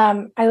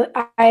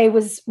 I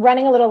was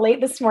running a little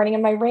late this morning,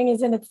 and my ring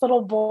is in its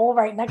little bowl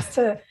right next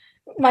to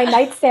my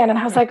nightstand, and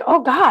I was like,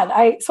 "Oh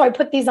God!" So I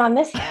put these on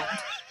this hand.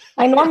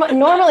 I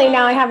normally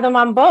now I have them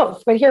on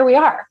both, but here we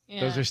are.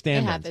 Those are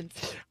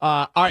stand-ins.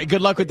 All right,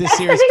 good luck with this That's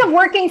the series. thing of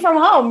working from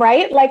home,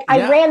 right? Like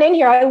I ran in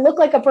here, I look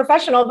like a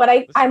professional, but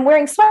I'm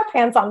wearing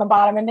sweatpants on the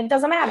bottom, and it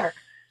doesn't matter.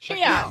 Check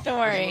it Yeah, out. don't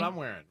This worry. is what I'm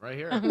wearing right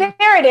here.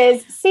 There it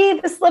is. See,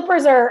 the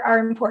slippers are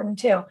important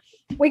too.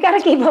 We got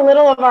to keep a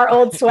little of our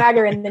old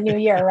swagger in the new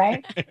year,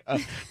 right?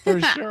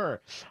 For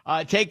sure.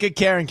 Take good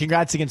care, and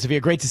congrats again, Sophia.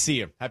 Great to see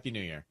you. Happy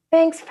New Year.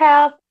 Thanks,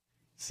 pal.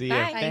 See you.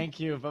 Bye. Thank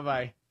you.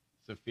 Bye-bye.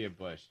 Sophia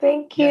Bush.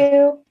 Thank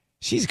you.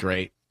 She's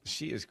great.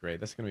 She is great.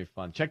 That's going to be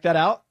fun. Check that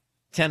out.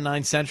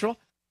 10/9 Central.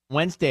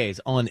 Wednesdays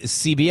on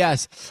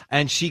CBS.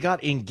 And she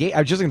got engaged.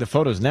 I'm just looking at the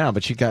photos now,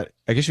 but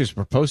I guess she was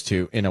proposed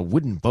to in a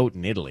wooden boat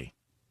in Italy.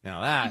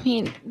 Now that. I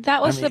mean,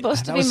 that was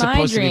supposed to that be was my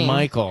supposed dream. to be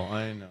Michael.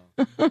 I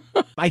know.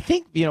 I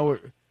think,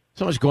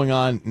 so much going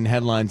on in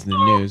headlines in the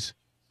news.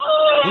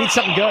 We need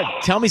something good.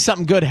 Tell me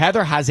something good.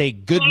 Heather has a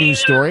good news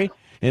story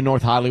in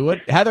North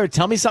Hollywood. Heather,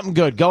 tell me something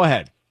good. Go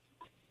ahead.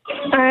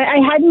 I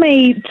had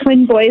my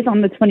twin boys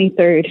on the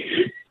 23rd.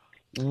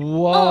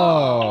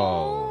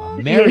 Whoa.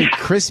 Merry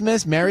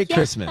Christmas. Merry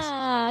Christmas.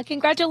 Ah,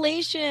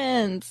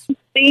 congratulations.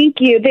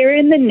 Thank you. They were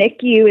in the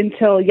NICU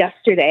until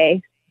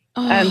yesterday.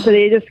 Oh. So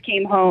they just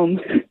came home.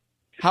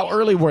 How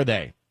early were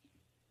they?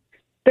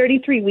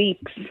 33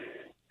 weeks.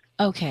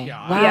 Okay.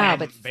 Yeah, Wow.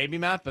 But baby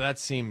math, but that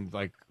seemed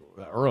like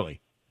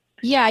early.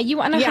 yeah, you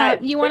want to Yeah,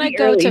 you want to pretty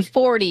go to early.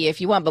 40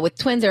 if you want, but with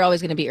twins they're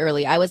always going to be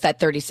early. I was at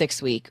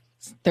 36 weeks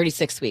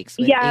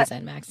with Yeah, Asa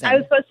and Max. I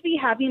was supposed to be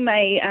having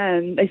my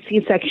a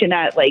C-section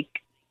at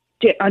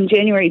on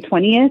January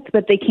 20th,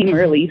 but they came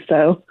early.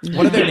 So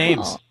What are their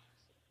names?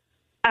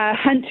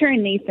 Hunter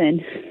and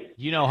Nathan.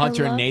 You know,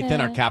 Hunter and love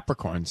Nathan are it.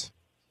 Capricorns.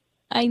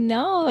 I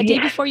know, a day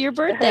Yeah. before your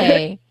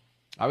birthday.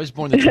 I was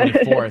born the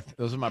 24th.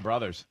 Those are my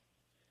brothers.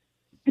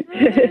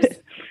 They're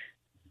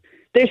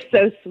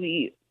so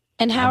sweet.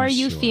 And how I'm are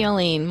you sure.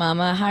 feeling,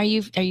 Mama? Are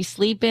you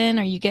sleeping?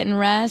 Are you getting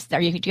rest? Do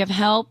you have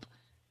help?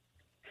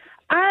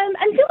 I'm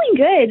feeling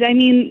good. I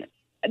mean,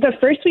 the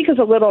first week was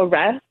a little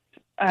rough,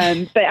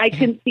 but I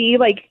can see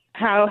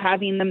how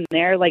having them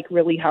there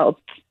really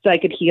helped, so I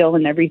could heal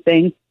and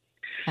everything.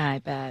 I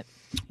bet.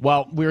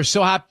 Well, we were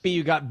so happy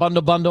you got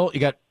bundle. You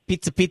got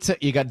pizza.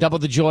 You got double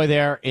the joy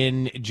there.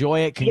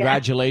 Enjoy it.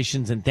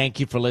 Congratulations, and thank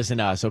you for listening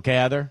to us. Okay,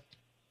 Heather?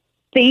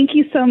 Thank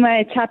you so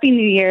much. Happy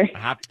New Year.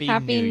 Happy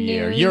Happy New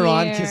Year. New You're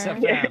on Year. Kiss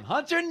FM.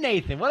 Hunter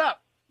Nathan, what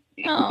up?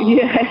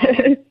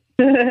 Yeah.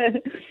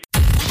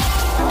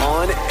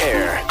 On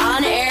air.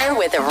 On air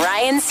with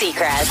Ryan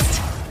Seacrest.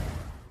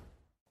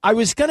 I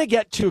was going to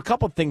get to a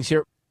couple things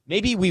here.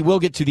 Maybe we will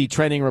get to the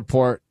trending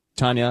report,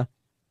 Tanya.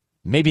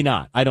 Maybe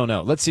not. I don't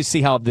know. Let's just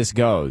see how this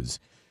goes.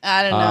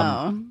 I don't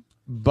know.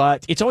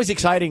 But it's always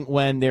exciting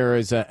when there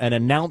is an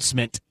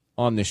announcement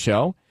on the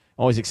show.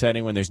 Always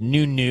exciting when there's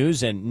new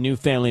news and new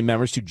family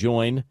members to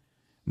join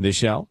the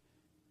show.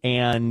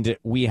 And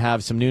we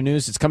have some new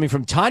news. It's coming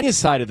from Tanya's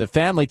side of the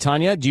family.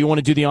 Tanya, do you want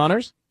to do the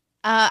honors?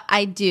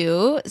 I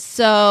do.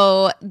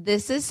 So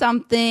this is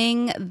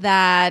something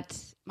that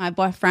my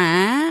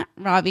boyfriend,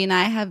 Robbie, and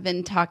I have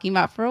been talking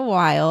about for a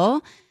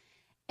while.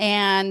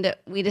 And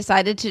we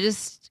decided to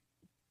just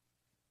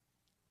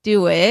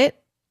do it.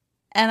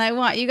 And I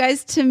want you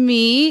guys to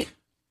meet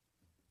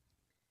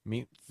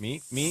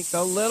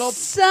the little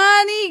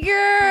Sunny girl.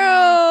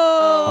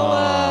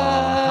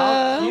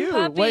 how cute.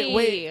 puppy.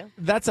 Wait.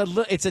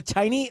 It's a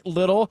tiny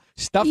little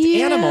stuffed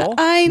Yeah, animal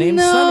I named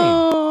know.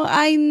 Sunny.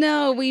 I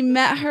know. We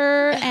met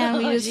her and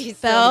we just she's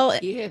fell so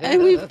cute.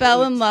 and we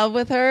fell in love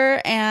with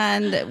her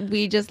and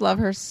we just love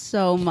her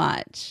so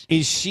much.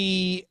 Is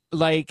she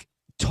like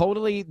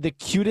totally the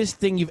cutest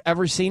thing you've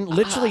ever seen?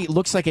 Literally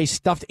looks like a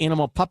stuffed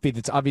animal puppy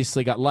that's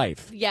obviously got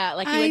life. Yeah,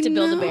 like you went to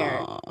Build-A-Bear.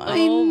 I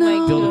Oh my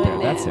know. Build-A-Bear,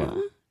 that's it.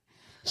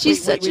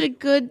 She's Wait, such a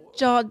good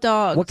dog.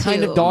 What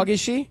kind of too. dog is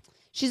she?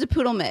 She's a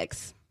poodle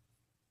mix.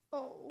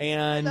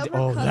 And love her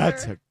color.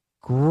 that's a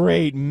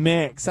great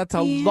mix. That's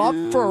a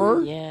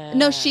lover. Yeah.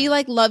 No, she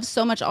like loves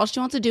so much. All she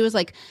wants to do is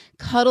like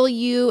cuddle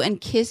you and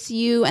kiss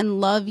you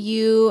and love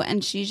you.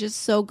 And she's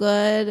just so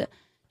good.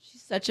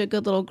 She's such a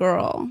good little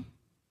girl.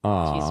 She's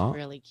Aww.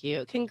 really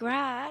cute.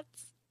 Congrats.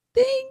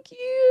 Thank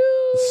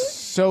you.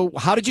 So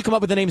how did you come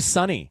up with the name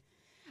Sunny?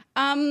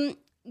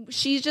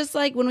 She's just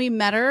like, when we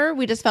met her,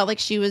 we just felt like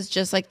she was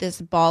just like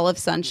this ball of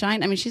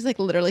sunshine. I mean, she's like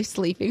literally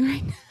sleeping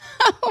right now.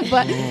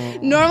 But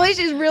normally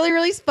she's really,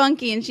 really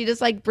spunky and she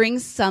just like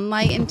brings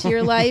sunlight into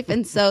your life.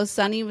 And so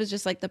Sunny was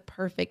just like the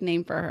perfect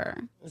name for her.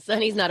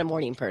 Sunny's not a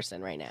morning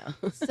person right now.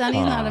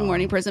 Sunny's not a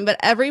morning person, but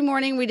every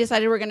morning we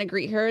decided we're going to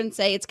greet her and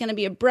say, it's going to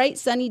be a bright,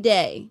 sunny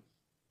day.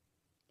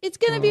 It's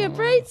going to be a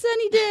bright,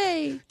 sunny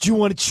day. Do you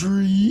want a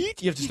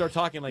treat? You have to start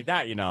talking like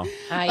that, you know.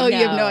 I Oh, know.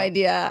 you have no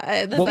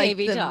idea. The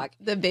baby talk.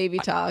 The baby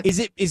talk.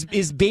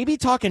 Is baby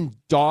talk and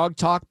dog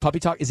talk, puppy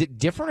talk, is it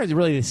different or is it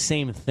really the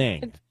same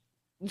thing?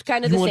 It's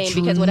kind of You the want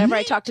same because whenever I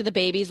treat? talk to the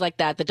babies like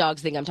that, the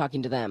dogs think I'm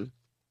talking to them.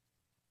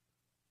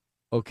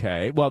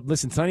 Okay. Well,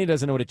 listen, Sunny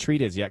doesn't know what a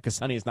treat is yet because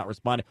Sunny is not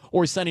responding.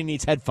 Or Sunny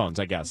needs headphones,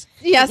 I guess.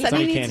 Yes,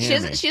 Sunny can't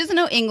hear me. she doesn't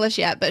know English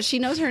yet, but she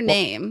knows her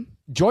name.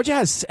 Georgia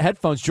has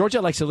headphones.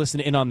 Georgia likes to listen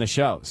in on the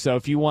show. So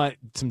if you want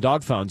some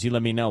dog phones, you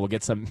let me know. We'll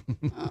get some.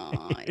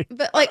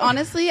 But like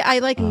honestly, I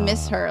like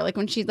miss her. Like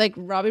when she like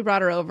Robbie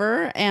brought her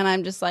over, and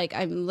I'm just like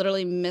I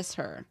literally miss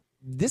her.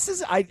 This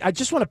is I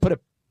just want to put a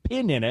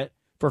pin in it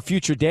for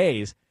future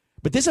days,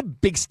 but this is a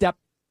big step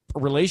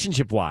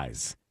relationship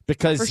wise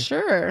because For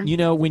sure. you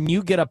know, when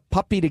you get a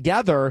puppy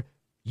together,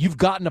 you've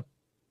gotten a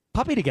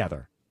puppy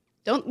together.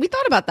 We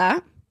thought about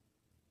that.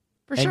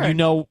 For and sure. you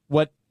know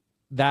what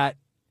that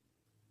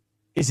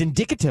is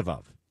indicative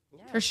of.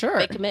 For sure.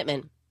 Big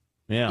commitment.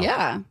 Yeah.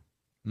 Yeah.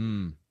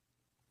 Mm.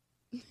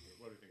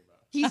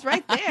 He's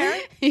right there.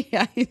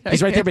 Yeah,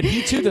 He's right there, but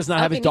he too does not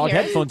have his dog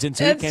headphones in,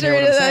 so he That's can't true.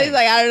 hear what I'm He's saying.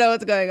 like, I don't know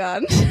what's going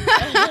on.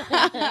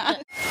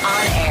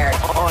 On air.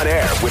 On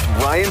air with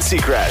Ryan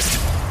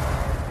Seacrest.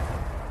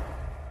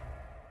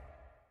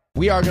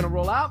 We are going to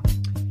roll out.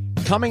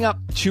 Coming up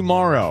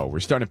tomorrow, we're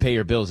starting to pay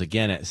your bills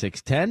again at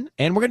 6:10,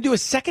 and we're going to do a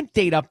second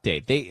date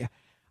update.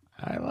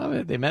 I love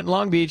it. They met in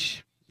Long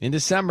Beach in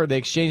December. They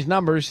exchanged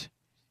numbers.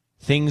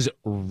 Things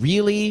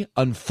really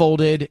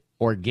unfolded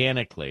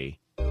organically.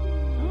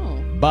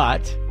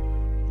 But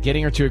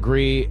getting her to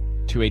agree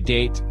to a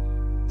date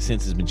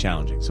since has been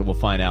challenging. So we'll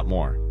find out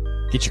more.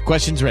 Get your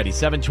questions ready,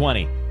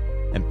 7:20,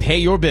 and pay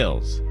your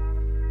bills.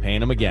 Paying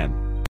them again.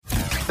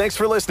 Thanks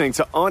for listening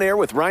to On Air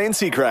with Ryan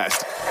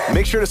Seacrest.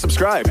 Make sure to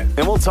subscribe,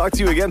 and we'll talk to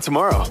you again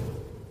tomorrow.